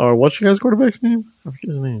Tavon, or what's your guys' quarterback's name? I forget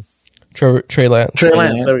his name. Trey Lance. Trey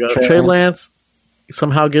Lance. There we go. Trey Lance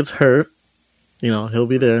somehow gets hurt. You know, he'll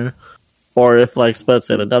be there. Or if, like Spud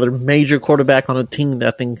said, another major quarterback on a team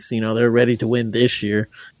that thinks, you know, they're ready to win this year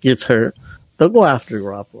gets hurt, they'll go after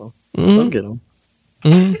Garoppolo. They'll get him.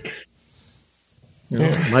 You know,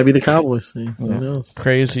 might be the Cowboys. Who knows?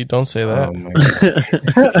 Crazy. Don't say that.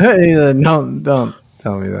 Don't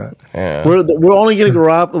tell me that. Yeah. We're only getting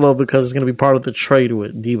Garoppolo because it's going to be part of the trade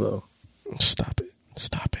with Debo. Stop it.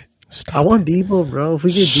 I want Debo, bro. If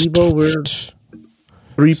we get Debo, we're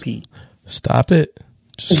repeat. Stop it.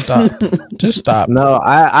 Just stop. No,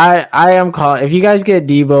 I am calling. If you guys get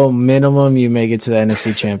Debo, minimum you make it to the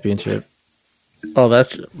NFC Championship. Oh,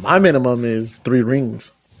 that's my minimum is 3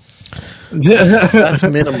 rings. That's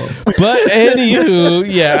minimum. But anywho,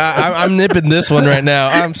 yeah, I'm nipping this one right now.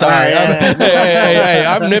 I'm sorry.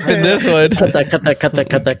 I'm nipping this one. Cut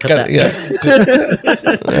that. Yeah.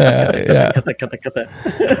 Cut that.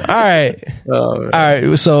 All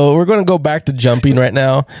right. So we're going to go back to jumping right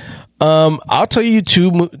now. I'll tell you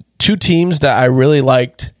two teams that I really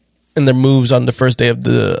liked in their moves on the first day of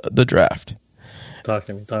the draft.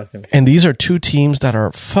 Talking. And these are two teams that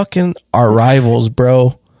are fucking our rivals,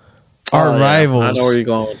 bro. Our rivals. I know where you're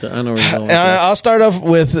going with that. I'll start off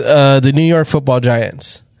with the New York Football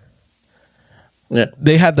Giants. Yeah.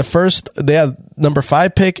 They had number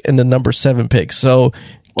 5 pick and the number 7 pick. So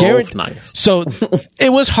nice. So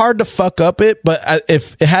it was hard to fuck up it, but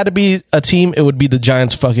if it had to be a team, it would be the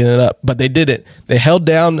Giants fucking it up. But they didn't. They held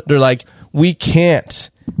down. They're like, we can't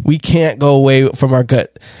go away from our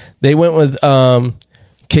gut. They went with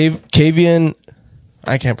Kavian.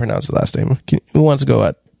 I can't pronounce the last name. Who wants to go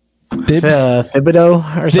at?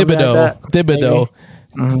 Thibodeau or something like that? Thibodeau.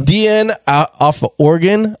 Mm-hmm. DN off of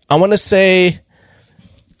Oregon. I want to say,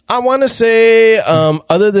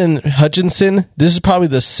 other than Hutchinson, this is probably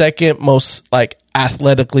the second most like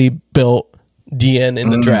athletically built DN in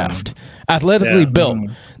the draft. Athletically built.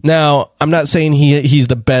 Now, I'm not saying he's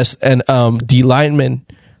the best and D lineman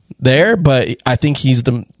there, but I think he's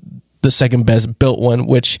the second best built one,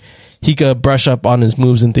 which he could brush up on his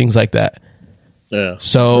moves and things like that. Yeah.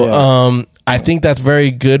 So I think that's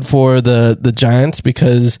very good for the Giants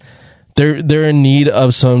because they're in need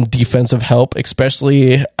of some defensive help,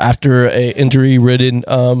 especially after a injury ridden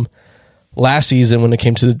last season when it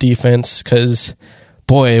came to the defense. Because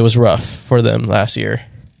boy, it was rough for them last year.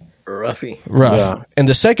 Rough. Yeah. And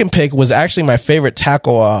the second pick was actually my favorite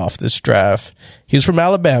tackle off this draft. He was from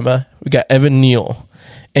Alabama. We got Evan Neal,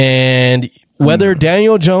 and whether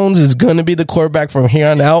Daniel Jones is going to be the quarterback from here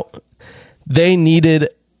on out, they needed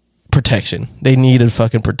protection. They needed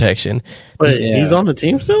fucking protection. Wait, he's on the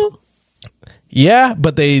team still? Yeah,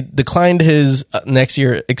 but they declined his next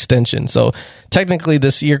year extension. So technically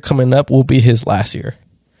this year coming up will be his last year.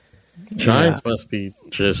 Giants must be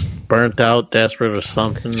just burnt out, desperate or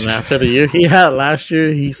something. After the year he had last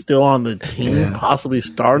year, he's still on the team, possibly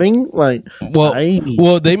starting. Like, well,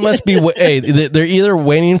 they must be. Hey, they're either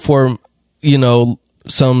waiting for,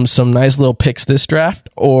 some nice little picks this draft,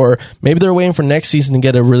 or maybe they're waiting for next season to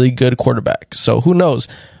get a really good quarterback. So who knows?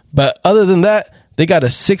 But other than that, they got a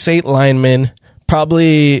 6'8" lineman,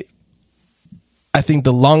 probably, I think,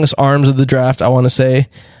 the longest arms of the draft, I want to say.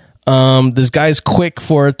 This guy's quick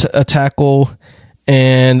for a tackle,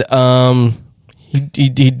 and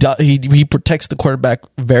he protects the quarterback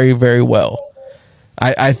very, very well.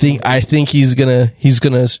 I think he's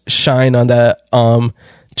gonna shine on that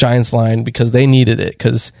Giants line because they needed it.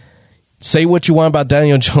 Because say what you want about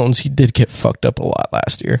Daniel Jones, he did get fucked up a lot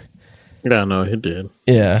last year. Yeah, no, he did.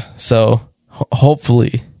 Yeah, so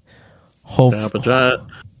hopefully. Yeah, but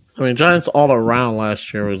Giants all around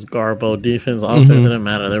last year was Garbo. Defense, offense didn't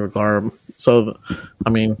matter. They were Garb. So,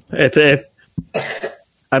 I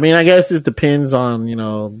guess it depends on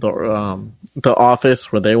the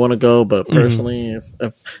office where they want to go. But personally,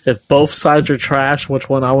 if both sides are trash, which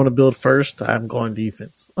one I want to build first, I'm going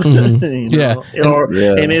defense. And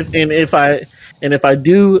if I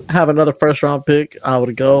do have another first round pick, I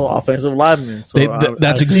would go offensive lineman. So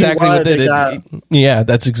that's exactly what they did. Yeah,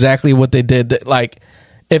 that's exactly what they did. Like,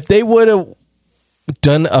 if they would have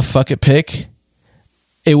done a fuck it pick,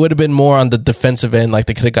 it would have been more on the defensive end. Like,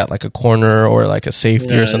 they could have got like a corner or like a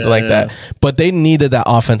safety or something like that. But they needed that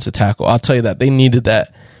offensive tackle. I'll tell you that. They needed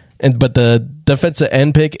that. But the defensive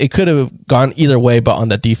end pick, it could have gone either way, but on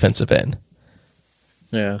the defensive end.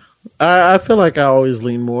 Yeah. I feel like I always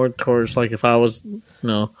lean more towards, like, if I was, in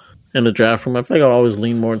the draft room, I feel like I always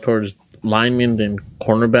lean more towards linemen than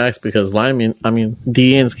cornerbacks, because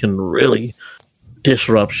DNs can really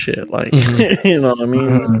disrupt shit. Like, you know what I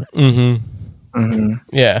mean?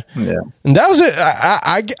 Yeah. And that was it.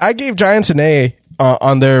 I gave Giants an A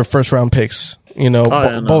on their first round picks.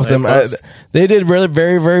 Both of them. They did really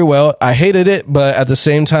very, very well. I hated it, but at the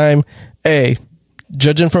same time,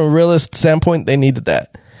 judging from a realist standpoint, they needed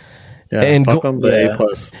that. Yeah, and fuck them, the A+.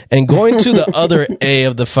 And going to the other A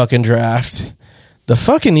of the fucking draft, the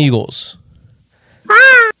fucking Eagles.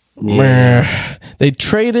 They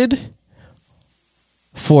traded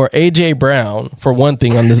for AJ Brown for one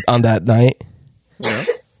thing on that night. Yeah.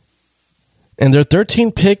 And their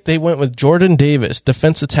 13th pick, they went with Jordan Davis,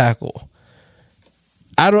 defensive tackle.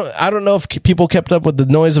 I don't know if people kept up with the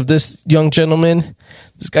noise of this young gentleman.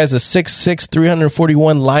 This guy's a 6'6",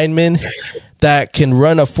 341 lineman that can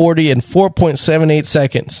run a 40 in 4.78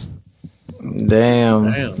 seconds.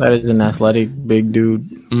 Damn. That is an athletic big dude.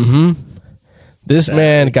 Mm-hmm. This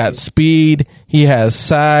man got speed. He has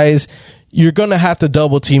size. You're gonna have to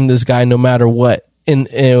double team this guy no matter what. In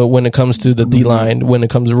when it comes to the D line, when it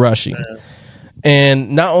comes to rushing,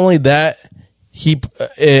 and not only that,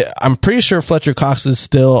 I'm pretty sure Fletcher Cox is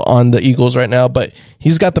still on the Eagles right now, but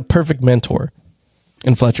he's got the perfect mentor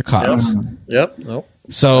in Fletcher Cox. Yep. Nope.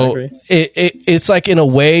 So it's like in a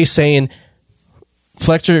way saying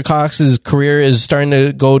Fletcher Cox's career is starting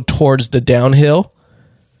to go towards the downhill,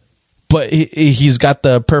 but he's got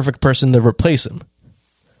the perfect person to replace him.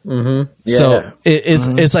 Mm-hmm. Yeah. So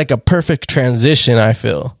it's like a perfect transition, I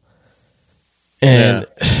feel. And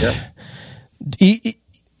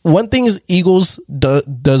one thing is Eagles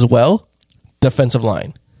does well, defensive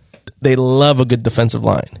line. They love a good defensive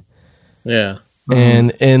line. Yeah.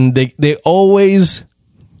 And they always,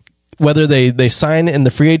 whether they sign in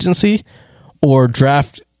the free agency or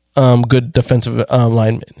draft good defensive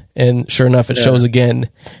linemen. And sure enough, it shows again.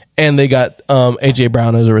 And they got AJ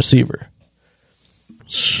Brown as a receiver.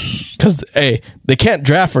 Because, hey, they can't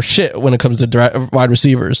draft for shit when it comes to wide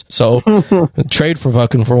receivers. So, trade for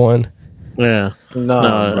fucking for one. Yeah.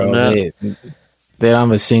 No, bro. They don't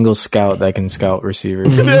have a single scout that can scout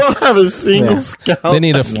receivers. They don't have a single scout. They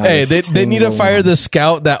need they need to fire the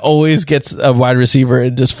scout that always gets a wide receiver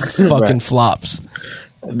and just fucking flops.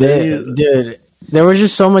 Dude, there was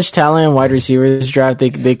just so much talent in wide receivers draft.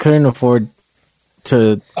 They couldn't afford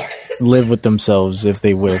to live with themselves if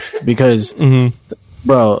they whiffed because...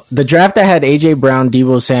 Bro, the draft that had AJ Brown,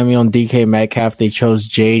 Deebo Samuel, and DK Metcalf, they chose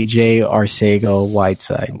JJ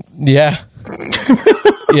Arcega-Whiteside. Yeah.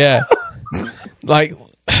 Yeah. Like,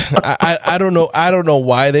 I don't know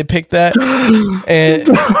why they picked that.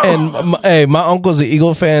 And my uncle's an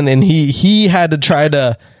Eagle fan, and he had to try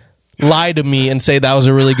to lie to me and say that was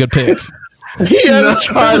a really good pick. He had to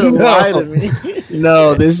try to lie to me.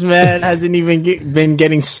 No, this man hasn't even been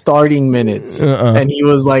getting starting minutes, and he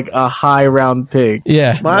was like a high round pick.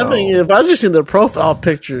 Yeah, my thing is, if I just seen the profile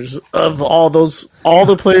pictures of all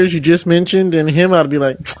the players you just mentioned, and him, I'd be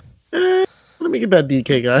like, let me get that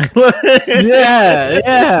DK guy.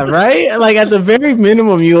 yeah, right. Like at the very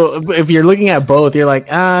minimum, if you're looking at both, you're like,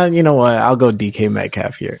 you know what? I'll go DK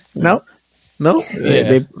Metcalf here. No,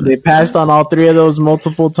 they passed on all three of those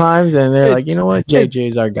multiple times, and they're like, you know what,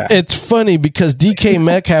 JJ's our guy. It's funny because DK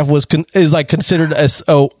Metcalf is like considered as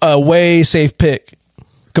a way safe pick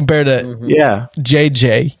compared to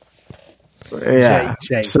JJ. Yeah.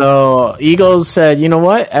 So Eagles said, you know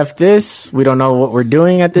what, F this. We don't know what we're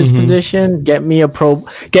doing at this position. Get me a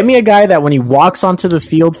guy that when he walks onto the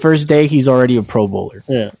field first day, he's already a Pro Bowler.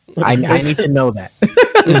 Yeah. I need to know that.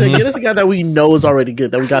 Get us a guy that we know is already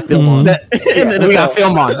good, that we got film on. We got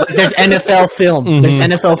film on. There's NFL film. There's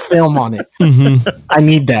NFL film on it. I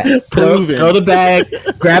need that. Throw the bag,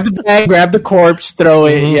 grab the corpse, throw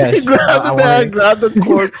it. Yes. Grab the bag, grab the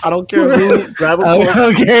corpse. I don't care who. Grab a corpse. I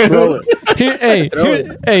don't care who.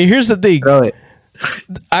 Here's the thing. Throw it.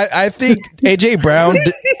 I think AJ Brown.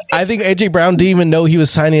 I think AJ Brown didn't even know he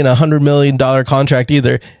was signing $100 million contract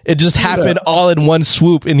either. It just happened all in one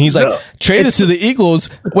swoop, and he's like, "Traded to the Eagles.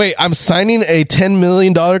 Wait, I'm signing a $10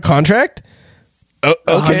 million contract.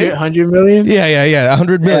 Okay, 100 million. Yeah,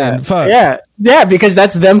 100 million. Yeah. Fuck. Yeah, because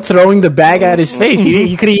that's them throwing the bag at his face.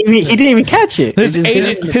 He didn't even catch it.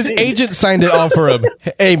 His agent signed it all for him.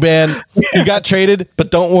 Hey man, you got traded,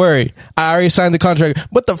 but don't worry, I already signed the contract.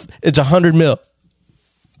 It's $100 million.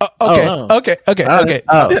 Okay. Hey,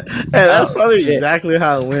 that's probably exactly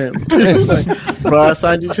how it went. Bro, I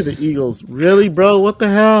signed you to the Eagles. Really, bro? What the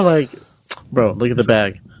hell? Like, bro, look at the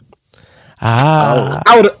bag. I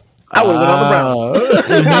would have went on the Browns.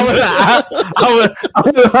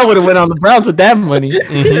 I would have went on the Browns with that money.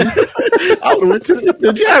 I would have went to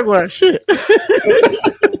the Jaguars. Shit.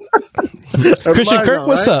 Christian Kirk,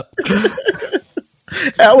 what's up?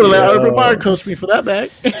 I would have let Urban Meyer coach me for that bag.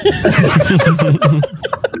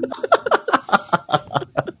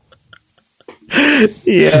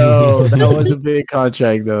 Yo, that was a big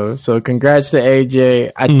contract though. So congrats to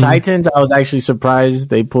AJ. At Titans, I was actually surprised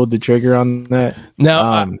they pulled the trigger on that.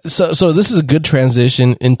 Now, so this is a good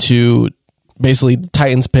transition into basically the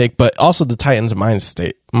Titans pick, but also the Titans mind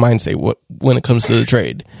state when it comes to the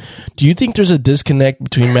trade. Do you think there's a disconnect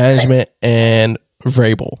between management and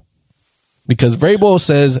Vrabel? Because Vrabel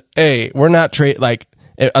says, "Hey, we're not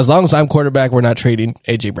as long as I'm quarterback, we're not trading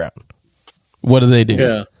AJ Brown." What do they do?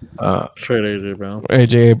 Yeah, trade AJ Brown.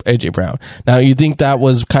 AJ Brown. Now, you think that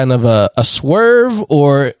was kind of a swerve,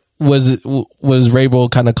 or was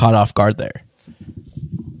Vrabel kind of caught off guard there?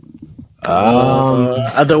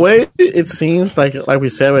 The way it seems like we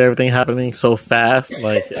said, with everything happening so fast,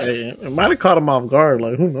 like it might have caught him off guard.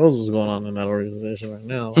 Like, who knows what's going on in that organization right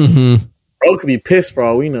now? Mm-hmm. Bro could be pissed for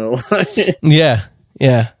all we know. Yeah.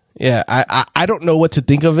 I don't know what to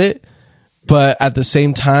think of it, but at the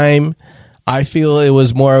same time, I feel it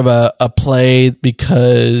was more of a play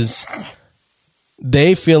because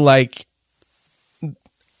they feel like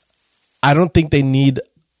I don't think they need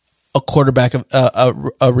a quarterback of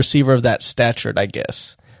a receiver of that stature. I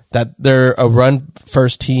guess that they're a run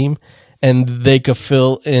first team and they could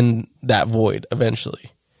fill in that void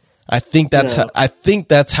eventually. I think that's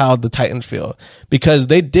how the Titans feel, because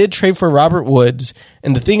they did trade for Robert Woods,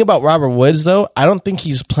 and the thing about Robert Woods though, I don't think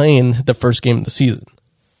he's playing the first game of the season.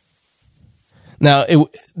 Now,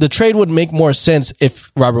 the trade would make more sense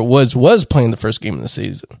if Robert Woods was playing the first game of the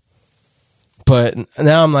season. But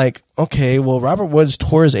now I'm like, okay, well, Robert Woods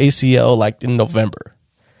tore his ACL like in November.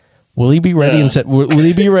 Will he be ready will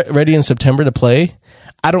he be ready in September to play?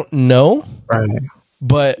 I don't know. Right.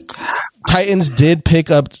 But Titans did pick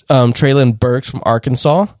up Treylon Burks from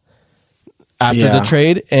Arkansas after the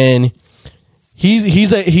trade, and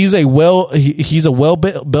he's a well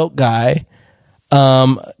built guy.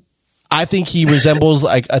 I think he resembles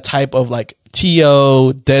like a type of like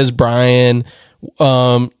T.O., Des Bryant,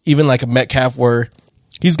 even like a Metcalf, where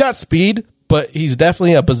he's got speed, but he's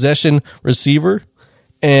definitely a possession receiver,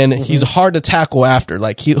 and he's hard to tackle after.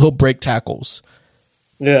 Like he'll break tackles.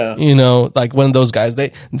 Yeah, you know, like one of those guys.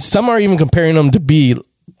 Some are even comparing him to be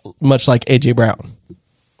much like AJ Brown.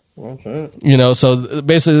 Okay. You know, so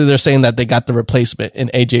basically they're saying that they got the replacement in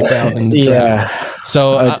AJ Brown in the draft.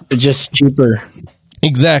 So just cheaper.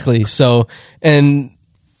 Exactly. So, and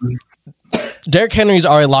Derrick Henry's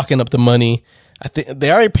already locking up the money. I think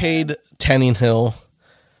they already paid Tannehill.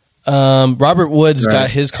 Robert Woods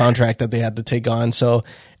got his contract that they had to take on. So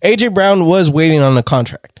AJ Brown was waiting on a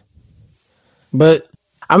contract. But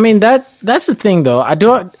I mean, that's the thing though. Am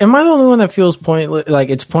I the only one that feels pointless? Like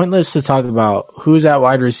it's pointless to talk about who's at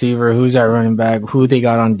wide receiver, who's at running back, who they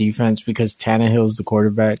got on defense because Tannehill's the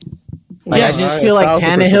quarterback. Like, I just feel like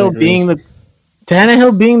Tannehill being the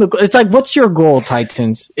it's like, what's your goal,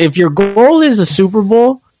 Titans? If your goal is a Super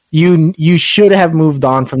Bowl, you should have moved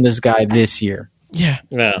on from this guy this year. Yeah.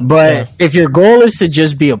 But if your goal is to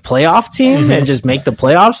just be a playoff team and just make the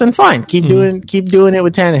playoffs, then fine. Keep doing it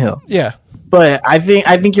with Tannehill. Yeah. But I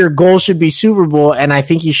think your goal should be Super Bowl, and I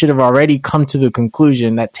think you should have already come to the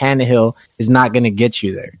conclusion that Tannehill is not going to get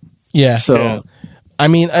you there. Yeah. So, I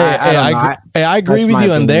mean, I agree with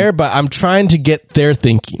you on there, but I'm trying to get their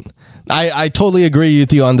thinking. I totally agree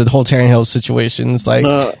with you on the whole Tannehill situation. It's like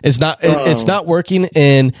it's not working,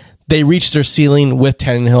 and they reached their ceiling with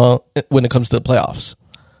Tannehill when it comes to the playoffs.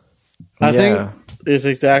 I think it's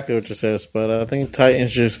exactly what you said, but I think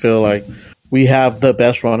Titans just feel like we have the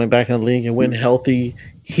best running back in the league, and when healthy,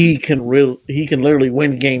 he can literally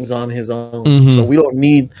win games on his own. So we don't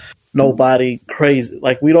need nobody crazy.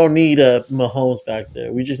 Like, we don't need a Mahomes back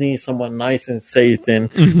there. We just need someone nice and safe,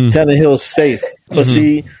 and Tannehill's safe. But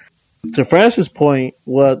see, to Francis' point,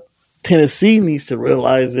 what Tennessee needs to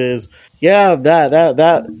realize is,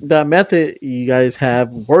 that method you guys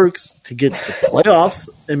have works to get to the playoffs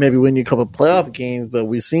and maybe win you a couple of playoff games, but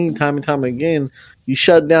we've seen time and time again, you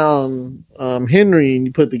shut down Henry and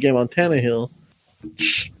you put the game on Tannehill.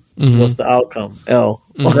 What's the outcome? L.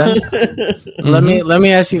 Let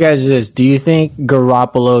me ask you guys this: do you think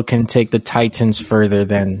Garoppolo can take the Titans further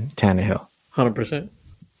than Tannehill? 100%.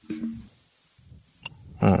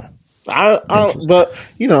 But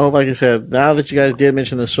you know, like I said, now that you guys did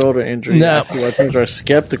mention the shoulder injury, I see why teams are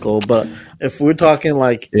skeptical. But if we're talking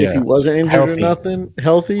like if he wasn't injured or nothing,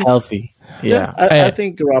 healthy, yeah, I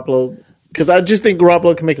think Garoppolo. Because I just think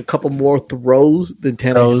Garoppolo can make a couple more throws than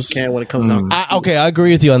Tannehill can when it comes out. I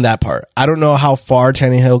agree with you on that part. I don't know how far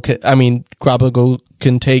Garoppolo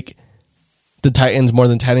can take the Titans more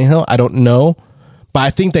than Tannehill. I don't know. But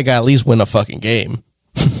I think they got at least win a fucking game.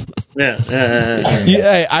 I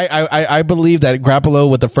believe that Garoppolo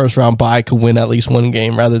with the first round bye could win at least one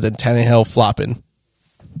game rather than Tannehill flopping.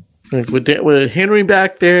 With Henry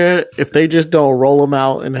back there, if they just don't roll him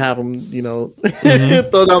out and have him, throw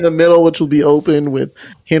down the middle, which will be open with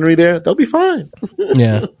Henry there, they'll be fine.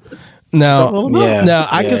 Yeah. Now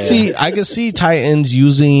I can see Titans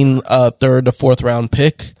using a third to fourth round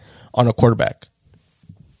pick on a quarterback.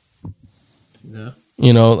 Yeah.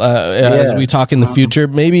 As we talk in the future,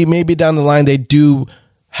 maybe down the line they do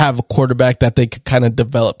have a quarterback that they could kind of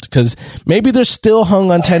develop, because maybe they're still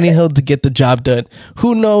hung on Tannehill to get the job done.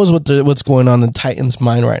 Who knows what's going on in the Titans'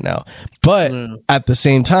 mind right now? But at the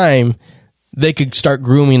same time, they could start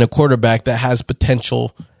grooming a quarterback that has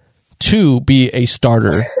potential to be a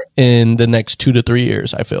starter in the next 2 to 3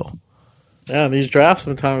 years, I feel. Yeah, these drafts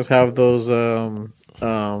sometimes have those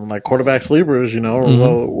like quarterback sleepers,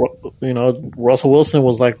 Russell Wilson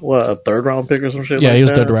was like what, a third round pick or some shit. Yeah, like he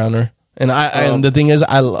was that. third rounder. And and the thing is,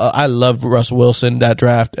 I love Russell Wilson, that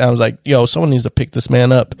draft. I was like, yo, someone needs to pick this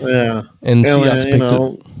man up. Yeah. And Seahawks picked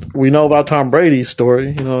it. We know about Tom Brady's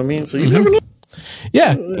story, you know what I mean? So you never know.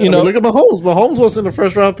 Yeah, look at Mahomes. Mahomes wasn't a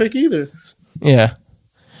first round pick either. Yeah.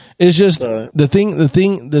 It's just the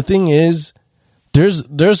thing is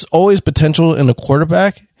there's always potential in a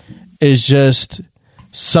quarterback. It's just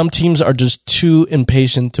some teams are just too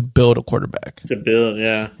impatient to build a quarterback. To build,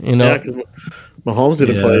 yeah. Yeah, because Mahomes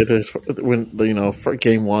didn't play this when for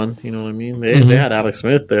game one. You know what I mean? They had Alex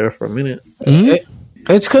Smith there for a minute.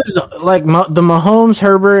 It's because like the Mahomes,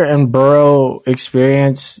 Herbert, and Burrow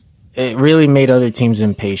experience, it really made other teams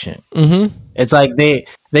impatient. Mm-hmm. It's like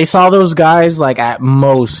they saw those guys like at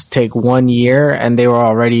most take 1 year and they were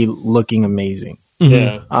already looking amazing.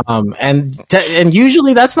 Yeah. And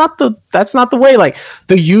usually that's not the way. Like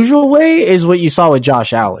the usual way is what you saw with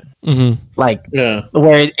Josh Allen. Mm-hmm. Like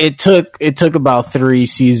where it took about 3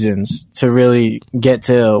 seasons to really get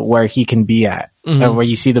to where he can be at, and where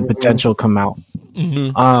you see the potential come out.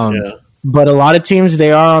 Mm-hmm. But a lot of teams,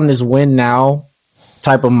 they are on this win now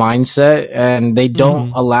type of mindset, and they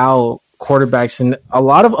don't allow quarterbacks. And a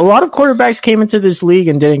lot of quarterbacks came into this league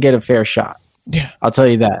and didn't get a fair shot. Yeah, I'll tell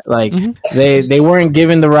you that. Like they weren't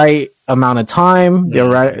given the right amount of time, the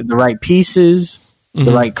right pieces,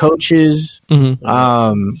 the right coaches. Like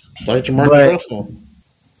Jamarcus Russell.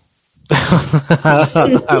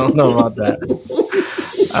 I don't know about that.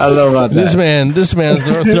 I don't know about that. This man's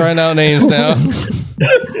throwing out names now.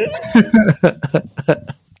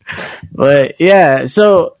 But yeah,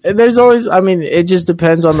 so there's always, I mean, it just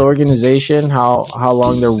depends on the organization, how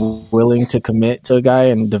long they're willing to commit to a guy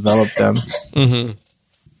and develop them. I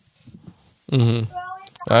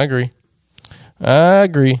agree.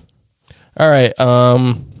 All right.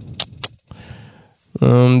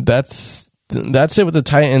 That's it with the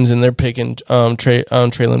Titans, and they're picking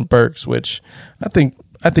Treylon Burks, which I think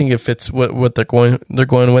it fits what they're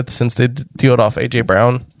going with, since they dealed off AJ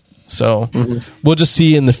Brown. So we'll just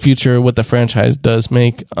see in the future what the franchise does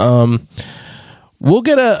make. We'll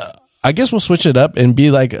get I guess we'll switch it up and be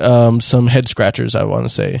like some head scratchers, I want to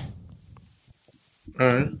say. All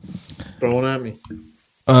right. Throw one at me.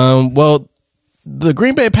 Well, the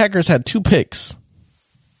Green Bay Packers had 2 picks.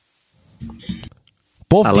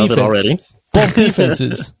 Both I love it already. Both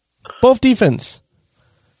defenses. Both defense.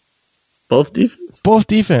 Both defense? Both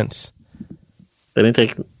defense. They didn't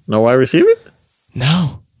take no wide receiver?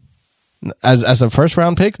 No. As a first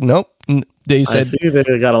round pick? Nope. They said I see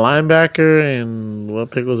they got a linebacker, and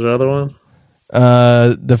what pick was the other one?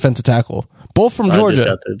 Defensive tackle. Both from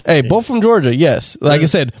Georgia. Hey, both from Georgia, yes. Like I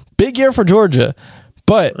said, big year for Georgia.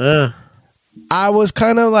 But I was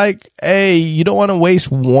kind of like, hey, you don't want to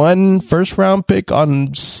waste 1 first round pick on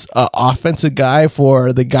an offensive guy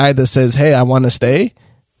for the guy that says, hey, I want to stay?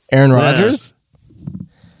 Aaron Rodgers?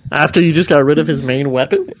 After you just got rid of his main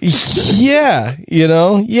weapon? Yeah.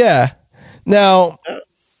 Yeah. Now,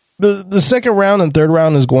 the second round and third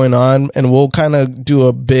round is going on, and we'll kind of do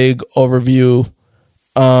a big overview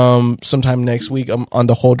sometime next week on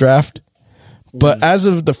the whole draft. But as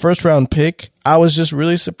of the first round pick, I was just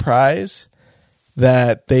really surprised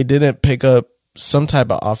that they didn't pick up some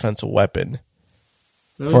type of offensive weapon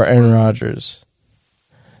for Aaron Rodgers.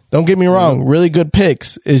 Don't get me wrong, really good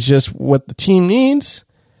picks. It's just what the team needs.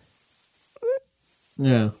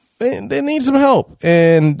 Yeah. They need some help,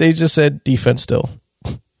 and they just said defense still.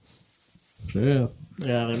 Yeah.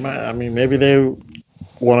 Yeah, they might. I mean, maybe they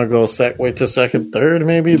want to go wait till second, third,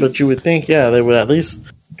 maybe. But you would think, they would at least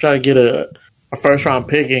try to get a first round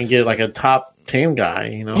pick and get like a top 10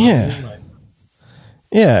 guy. Yeah.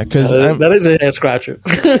 Yeah, because that is a head scratcher.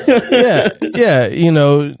 yeah.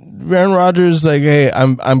 Aaron Rodgers, like, hey,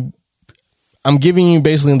 I'm giving you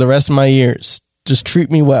basically the rest of my years. Just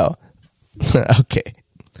treat me well. Okay.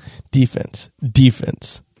 Defense.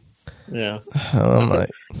 Yeah. I'm like,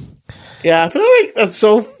 I feel like that's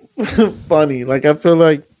so funny. Like, I feel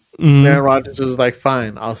like Aaron Rodgers is like,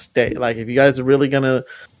 fine, I'll stay. Like, if you guys are really gonna,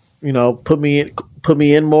 put me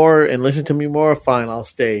in more and listen to me more, fine, I'll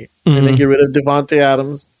stay. And then get rid of Devontae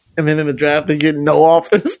Adams, and then in the draft they get no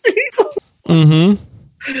offense people.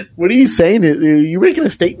 What are you saying? Are you making a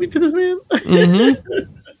statement to this man?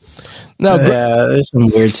 No, there's some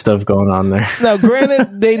weird stuff going on there. Now,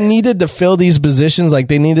 granted, they needed to fill these positions. Like,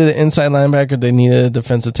 they needed an inside linebacker. They needed a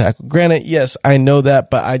defensive tackle. Granted, yes, I know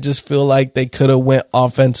that, but I just feel like they could have went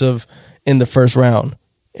offensive in the first round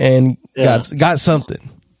and got something.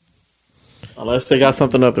 Unless they got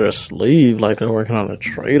something up their sleeve, like they're working on a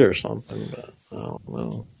trade or something. But I don't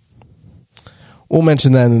know. We'll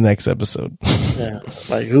mention that in the next episode. Yeah,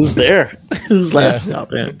 like who's there? Who's left out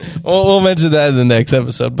there? We'll mention that in the next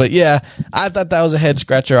episode. But yeah, I thought that was a head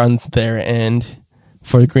scratcher on their end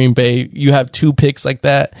for Green Bay. You have 2 picks like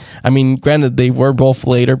that. I mean, granted, they were both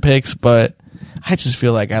later picks, but I just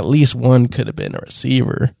feel like at least one could have been a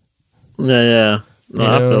receiver. Yeah. No,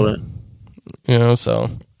 I feel it. You know, so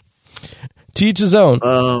to each his own.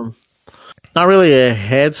 Not really a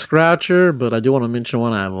head scratcher, but I do want to mention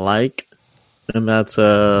one I like, and that's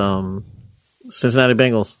Cincinnati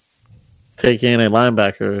Bengals taking a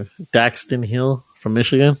linebacker, Daxton Hill from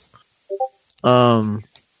Michigan.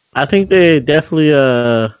 I think they definitely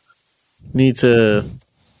need to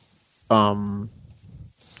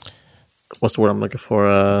what's the word I'm looking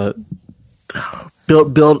for?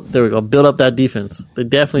 Build. There we go. Build up that defense. They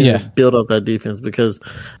definitely need to build up that defense because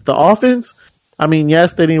the offense. I mean,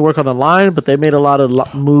 yes, they didn't work on the line, but they made a lot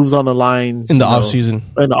of moves on the line in the offseason.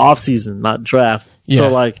 In the offseason, not draft. Yeah. So,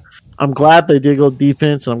 like, I'm glad they did go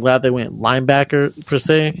defense, and I'm glad they went linebacker per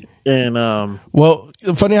se. And well,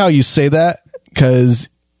 funny how you say that because,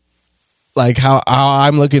 like, how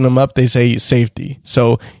I'm looking him up, they say safety.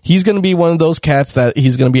 So he's going to be one of those cats that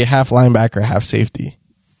he's going to be a half linebacker, half safety.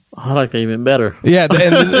 I like that even better. Yeah,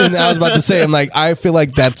 and I was about to say, I'm like, I feel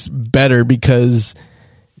like that's better because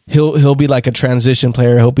he'll be like a transition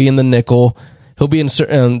player. He'll be in the nickel. He'll be in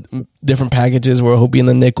certain different packages where he'll be in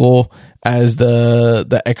the nickel as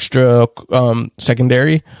the extra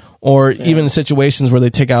secondary, or even situations where they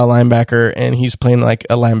take out a linebacker and he's playing like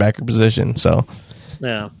a linebacker position. So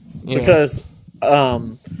because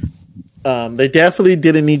they definitely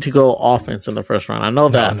didn't need to go offense in the first round. I know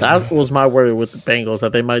that. That was my worry with the Bengals,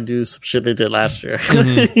 that they might do some shit they did last year.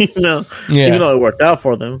 Even though it worked out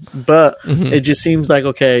for them. But it just seems like,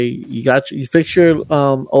 okay, you fix your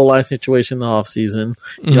O-line situation in the offseason.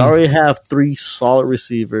 You already have 3 solid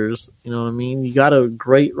receivers. You know what I mean? You got a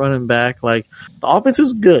great running back. Like, the offense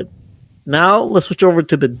is good. Now let's switch over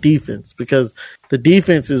to the defense, because the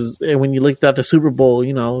defense is, when you looked at the Super Bowl,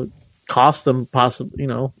 cost them possibly,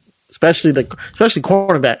 especially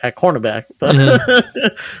cornerback, but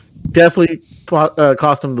definitely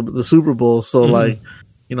cost them the Super Bowl. So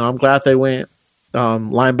I'm glad they went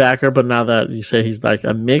linebacker, but now that you say he's like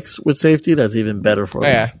a mix with safety, that's even better for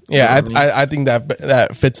them. I think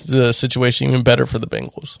that fits the situation even better for the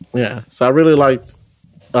Bengals. Yeah, so I really liked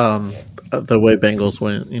the way Bengals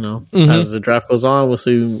went. As the draft goes on, we'll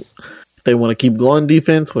see if they want to keep going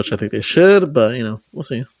defense, which I think they should, but we'll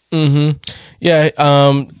see.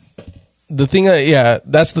 The thing,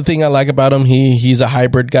 that's the thing I like about him. He's a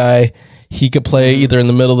hybrid guy. He could play either in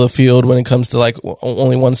the middle of the field when it comes to like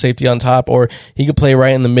only one safety on top, or he could play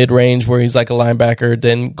right in the mid range where he's like a linebacker,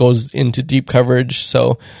 then goes into deep coverage.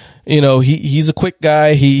 So, he's a quick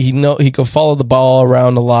guy. He could follow the ball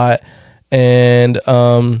around a lot, and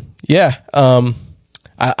I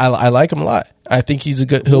like him a lot. I think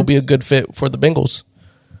he'll be a good fit for the Bengals.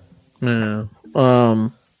 Yeah.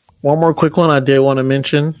 One more quick one I did want to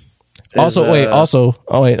mention. Never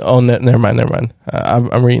mind.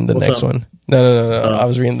 I'm reading the next one. No. I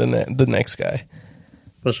was reading the next guy.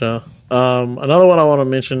 For sure. Another one I want to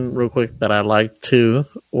mention real quick that I liked too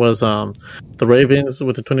was the Ravens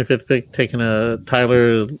with the 25th pick taking a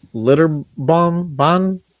Tyler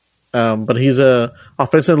Linderbaum, but he's a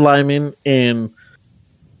offensive lineman, and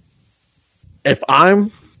if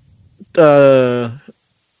I'm Lamar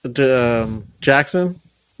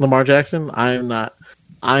Jackson, I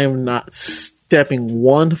am not stepping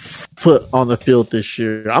 1 foot on the field this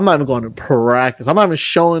year. I'm not even going to practice. I'm not even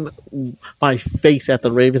showing my face at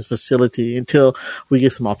the Ravens facility until we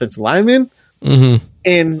get some offensive linemen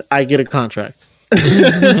and I get a contract.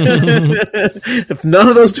 If none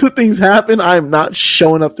of those 2 things happen, I'm not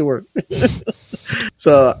showing up to work.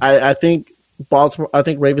 So I think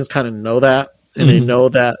Ravens kind of know that. And they know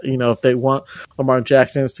that, if they want Lamar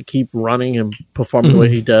Jackson to keep running and performing the way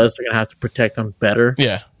he does, they're going to have to protect him better.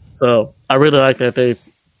 Yeah. So I really like that they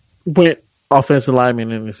went offensive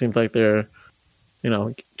lineman, and it seems like they're,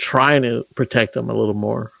 trying to protect them a little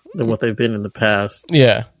more than what they've been in the past.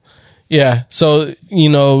 Yeah. Yeah. So,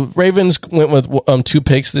 Ravens went with 2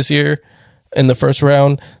 picks this year in the first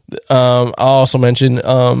round. I'll also mention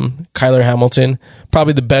Kyler Hamilton,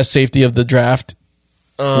 probably the best safety of the draft.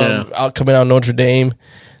 Coming out of Notre Dame.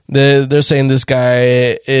 They're saying this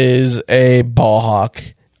guy is a ball hawk,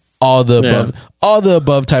 all the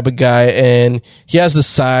above type of guy, and he has the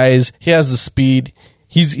size, he has the speed.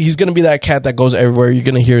 He's going to be that cat that goes everywhere. You're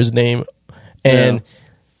going to hear his name, and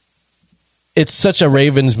it's such a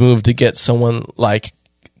Ravens move to get someone like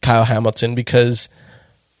Kyle Hamilton because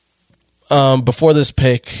before this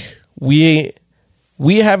pick, we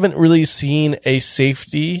haven't really seen a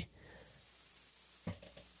safety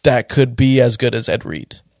that could be as good as Ed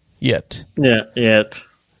Reed yet. Yeah, yet.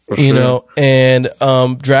 You know, and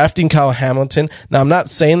drafting Kyle Hamilton. Now, I'm not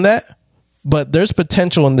saying that, but there's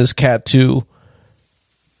potential in this cat to,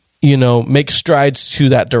 you know, make strides to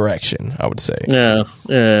that direction, I would say. Yeah.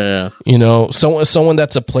 You know, someone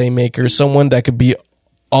that's a playmaker, someone that could be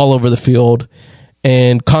all over the field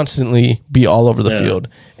and constantly be all over the field.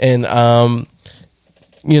 And,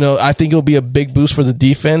 you know, I think it'll be a big boost for the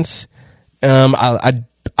defense.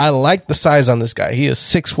 I like the size on this guy. He is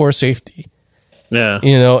 6'4" safety. Yeah.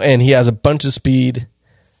 You know, and he has a bunch of speed.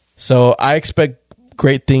 So I expect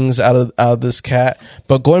great things out of this cat.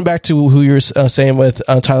 But going back to who you're saying with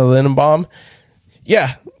Tyler Linderbaum,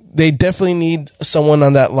 yeah, they definitely need someone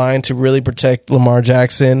on that line to really protect Lamar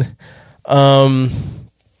Jackson. Judging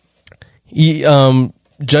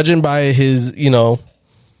by his, you know,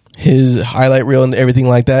 his highlight reel and everything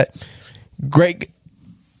like that, great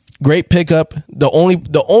pickup. The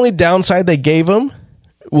only downside they gave him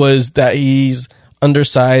was that he's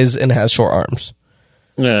undersized and has short arms.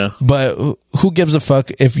 Yeah. But who gives a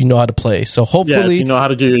fuck if you know how to play? So hopefully, you know how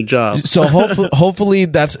to do your job. So hopefully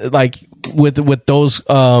that's like with those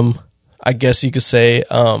I guess you could say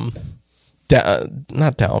not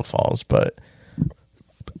downfalls, but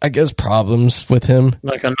I guess problems with him.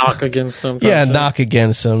 Like a knock against him. Yeah, knock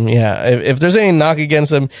against him. Yeah. If there's any knock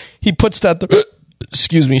against him, he puts that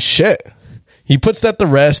excuse me, shit. He puts that to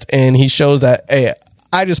rest and he shows that, hey,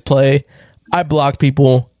 I just play, I block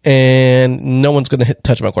people, and no one's going to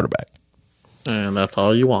touch my quarterback. And that's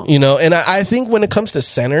all you want. You know, and I think when it comes to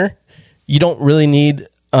center, you don't really need,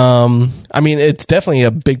 I mean, it's definitely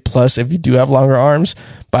a big plus if you do have longer arms,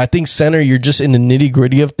 but I think center, you're just in the nitty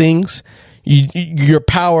gritty of things. Your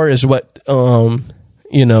power is what,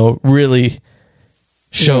 you know, really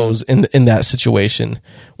shows in that situation.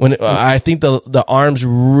 When I think the arms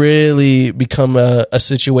really become a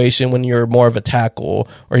situation when you're more of a tackle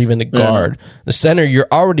or even a guard. The center, you're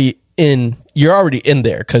already in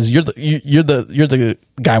there because you're the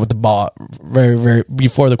guy with the ball very, very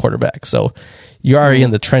before the quarterback. So you're already in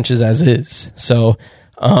the trenches as is. So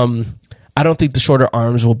I don't think the shorter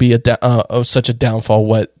arms will be such a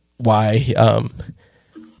downfall. Why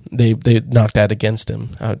they knocked that against him,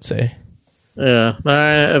 I would say. Yeah,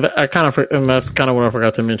 I kind of, and that's kind of what I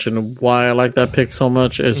forgot to mention. Why I like that pick so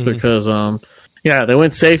much is because, they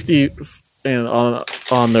went safety and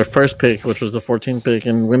on their first pick, which was the 14th pick,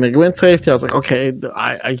 and when they went safety, I was like, okay,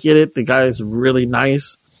 I get it. The guy is really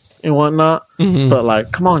nice and whatnot, but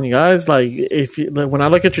like, come on, you guys. Like, when I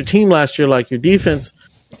look at your team last year, like your defense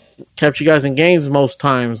kept you guys in games most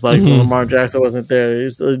times. Like when Lamar Jackson wasn't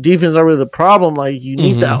there, the defense are really the problem. Like you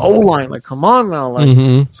need that O line. Like come on now.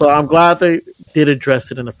 Like so, I'm glad they did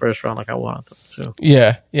address it in the first round, like I wanted them to.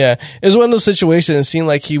 Yeah. It was one of those situations. It seemed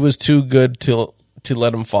like he was too good to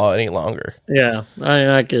let him fall any longer. Yeah,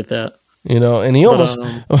 I get that. You know, and he almost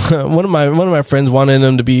one of my friends wanted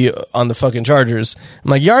him to be on the fucking Chargers.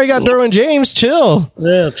 I'm like, you already got Derwin James. Chill.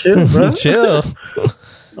 Yeah, chill, bro. Chill.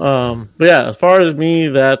 But yeah, as far as me,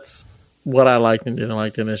 that's what I liked and didn't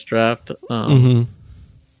like in this draft. I don't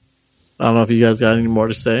know if you guys got any more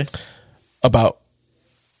to say about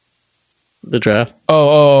the draft.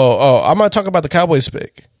 Oh! I'm gonna talk about the Cowboys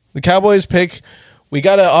pick. The Cowboys pick. We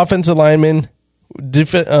got an offensive lineman,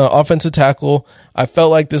 offensive tackle. I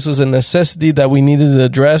felt like this was a necessity that we needed to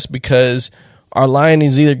address because our line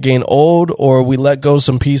is either getting old or we let go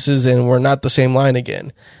some pieces and we're not the same line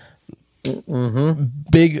again.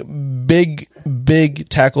 Big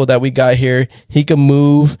tackle that we got here. He can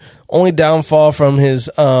move. Only downfall from his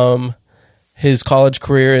college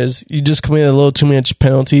career is you just committed a little too much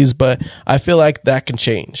penalties, but I feel like that can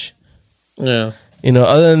change. Yeah. You know,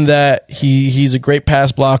 other than that, he's a great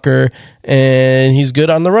pass blocker and he's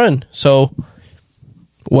good on the run. So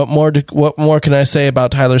what more can I say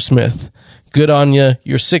about Tyler Smith? Good on you.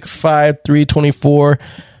 You're 6'5", 324.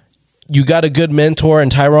 You got a good mentor in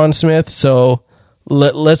Tyron Smith, so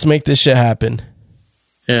let's make this shit happen.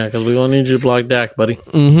 Yeah, because we're going to need you to block Dak, buddy.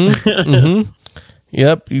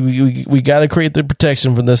 Yep, we got to create the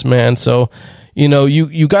protection for this man. So, you know,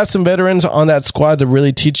 you got some veterans on that squad to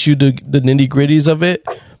really teach you the nitty-gritties of it,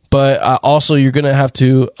 but also you're going to have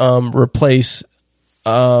to replace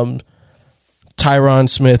Tyron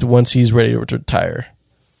Smith once he's ready to retire.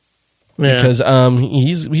 Yeah. Because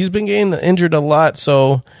he's been getting injured a lot,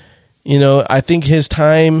 so... You know, I think his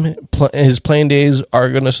playing days are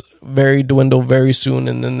going to dwindle very soon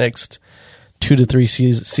in the next 2 to 3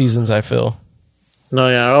 seasons, I feel. No,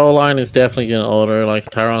 yeah, our O-line is definitely getting older. Like,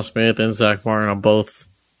 Tyron Smith and Zach Martin are both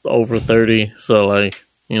over 30. So, like,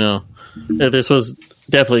 you know, this was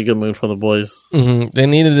definitely a good move for the boys. Mm-hmm. They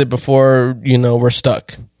needed it before, we're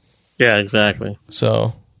stuck. Yeah, exactly.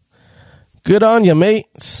 So, good on you,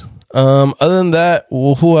 mates. Other than that,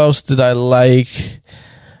 who else did I like?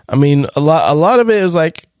 I mean, a lot of it is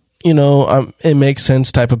like, it makes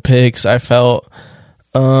sense type of picks. I felt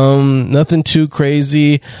nothing too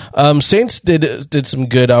crazy. Saints did some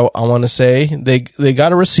good. I want to say they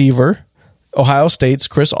got a receiver, Ohio State's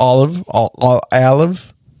Chris Olive.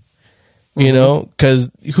 Because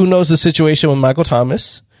who knows the situation with Michael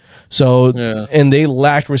Thomas. So, yeah. And they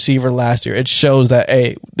lacked receiver last year. It shows that,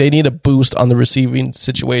 hey, they need a boost on the receiving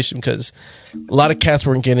situation because a lot of cats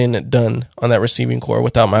weren't getting it done on that receiving core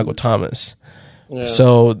without Michael Thomas. Yeah.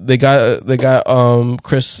 So they got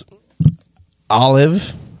Chris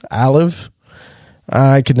Olive.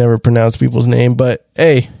 I could never pronounce people's name, but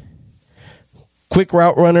hey, quick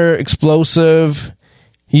route runner, explosive.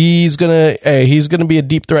 He's gonna be a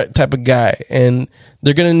deep threat type of guy, and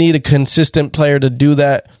they're gonna need a consistent player to do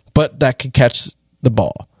that, but that can catch the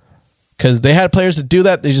ball. Because they had players to do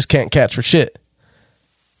that, they just can't catch for shit.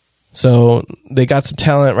 So they got some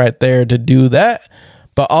talent right there to do that,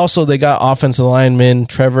 but also they got offensive lineman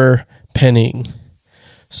Trevor Penning.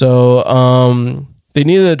 So they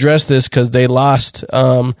need to address this because they lost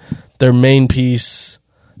their main piece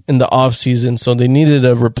in the offseason, so they needed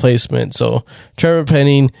a replacement. So Trevor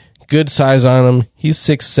Penning, good size on him. He's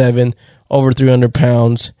 6'7", over 300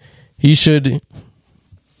 pounds. He should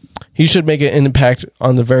make an impact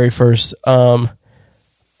on the very first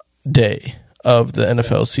day of the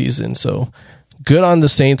NFL season. So good on the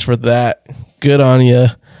Saints for that. Good on you.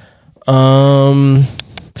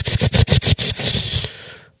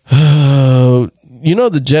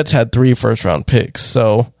 The Jets had 3 first-round picks,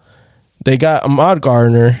 so they got Ahmad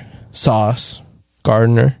Sauce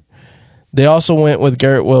Gardner. They also went with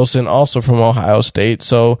Garrett Wilson, also from Ohio State.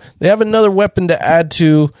 So they have another weapon to add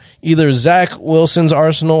to either Zach Wilson's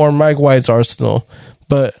arsenal or Mike White's arsenal,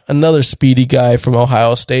 but another speedy guy from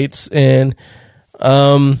Ohio State. And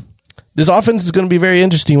this offense is going to be very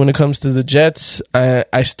interesting when it comes to the Jets.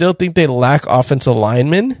 I still think they lack offensive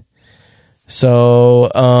linemen.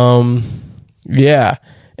 So, yeah.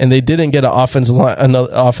 And they didn't get another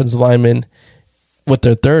offensive lineman with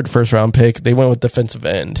their 3rd first-round pick. They went with defensive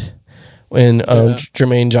end. When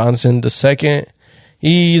Jermaine Johnson II,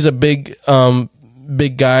 he's a big guy,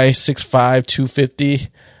 6'5", 250.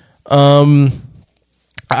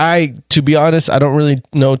 To be honest, I don't really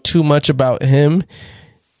know too much about him.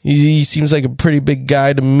 He seems like a pretty big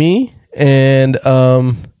guy to me, and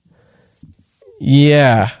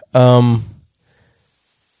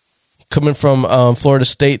coming from Florida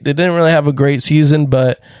State, they didn't really have a great season,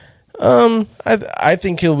 but I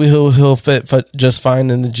think he'll fit just fine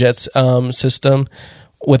in the Jets system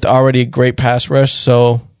with already a great pass rush.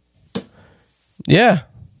 So yeah,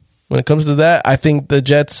 when it comes to that, I think the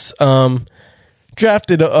Jets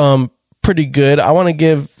drafted pretty good. I want to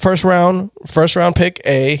give first round pick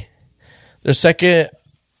A. Their second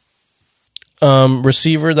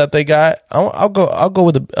receiver that they got, I'll go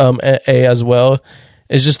with the A as well.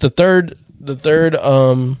 It's just the third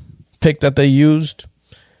pick that they used.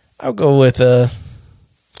 I'll go with the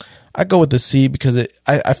C because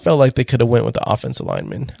I felt like they could have went with the offensive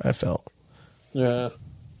lineman. I felt. Yeah.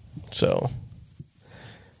 So.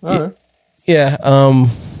 All right. Yeah.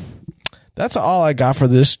 That's all I got for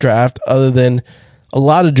this draft. Other than a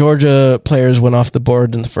lot of Georgia players went off the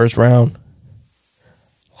board in the first round.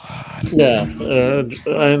 Yeah,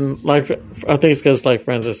 and like I think it's because, like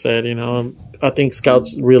Francis said, I think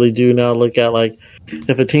scouts really do now look at like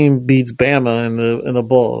if a team beats Bama in the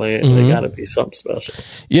bowl, they got to be something special.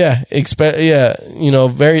 Yeah, they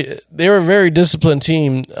were a very disciplined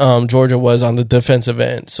team. Georgia was on the defensive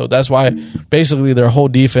end, so that's why basically their whole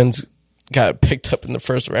defense got picked up in the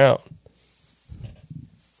first round.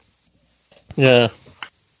 Yeah.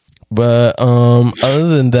 But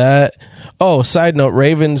other than that, side note,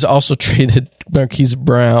 Ravens also traded Marquise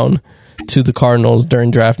Brown to the Cardinals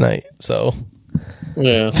during draft night. So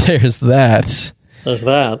yeah, there's that. There's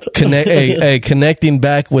that. Connecting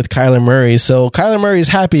back with Kyler Murray. So Kyler Murray is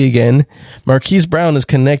happy again. Marquise Brown is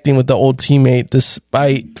connecting with the old teammate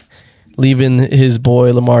despite leaving his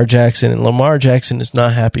boy Lamar Jackson, and Lamar Jackson is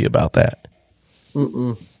not happy about that.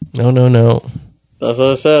 No. That's what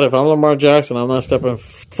I said. If I'm Lamar Jackson, I'm not stepping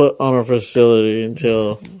foot on a facility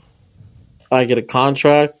until I get a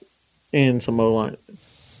contract and some O-line.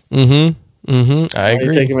 I agree.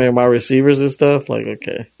 You're taking away my receivers and stuff? Like,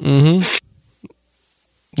 okay.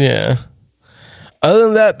 Yeah. Other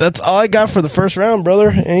than that, that's all I got for the first round, brother.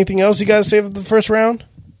 Anything else you guys say for the first round?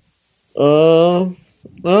 No,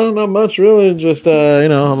 not much really. Just a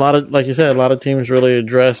lot of, like you said, a lot of teams really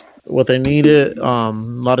addressed what they needed. A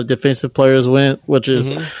lot of defensive players went, which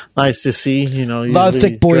is nice to see. A lot of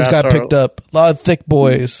thick boys got picked up. A lot of thick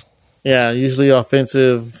boys. Yeah, usually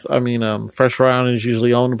offensive. First round is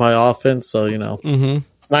usually owned by offense, so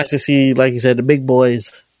it's nice to see, like you said, the big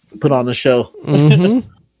boys put on the show.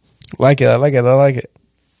 Like it. I like it.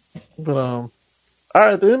 But all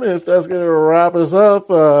right then, if that's gonna wrap us up,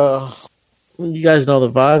 you guys know the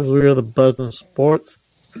vibes. We are the Buzz in Sports.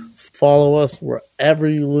 Follow us wherever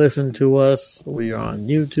you listen to us. We are on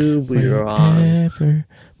YouTube. We are on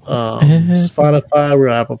Spotify. We're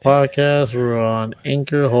on Apple Podcasts. We're on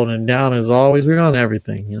Anchor. Holding down as always. We're on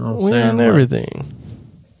everything. You know what I'm saying? On everything.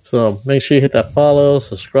 So make sure you hit that follow,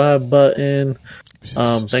 subscribe button.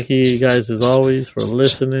 Thank you guys as always for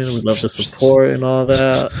listening. We love the support and all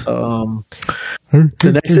that.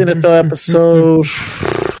 The next NFL episode,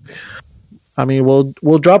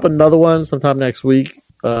 we'll drop another one sometime next week.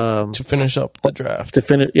 To finish up the draft.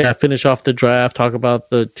 Finish off the draft, talk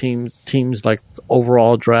about the teams like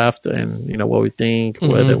overall draft and what we think,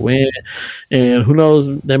 where they went. And who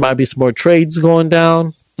knows, there might be some more trades going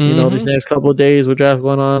down. These next couple of days with draft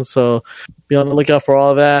going on, so be on the lookout for all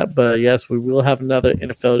of that. But yes, we will have another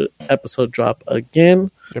NFL episode drop again.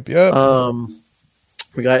 Yep.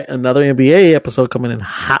 We got another NBA episode coming in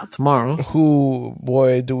hot tomorrow.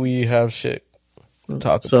 Boy, do we have shit to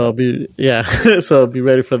talk about. So be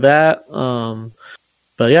ready for that.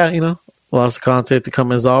 But yeah, lots of content to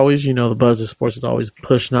come as always. The Buzz of Sports is always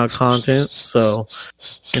pushing out content. So,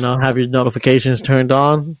 have your notifications turned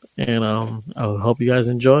on. And I hope you guys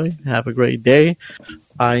enjoy. Have a great day.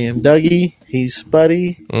 I am Dougie. He's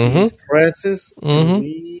Spuddy. He's Francis. And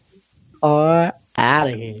we are out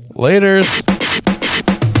of here. Laters.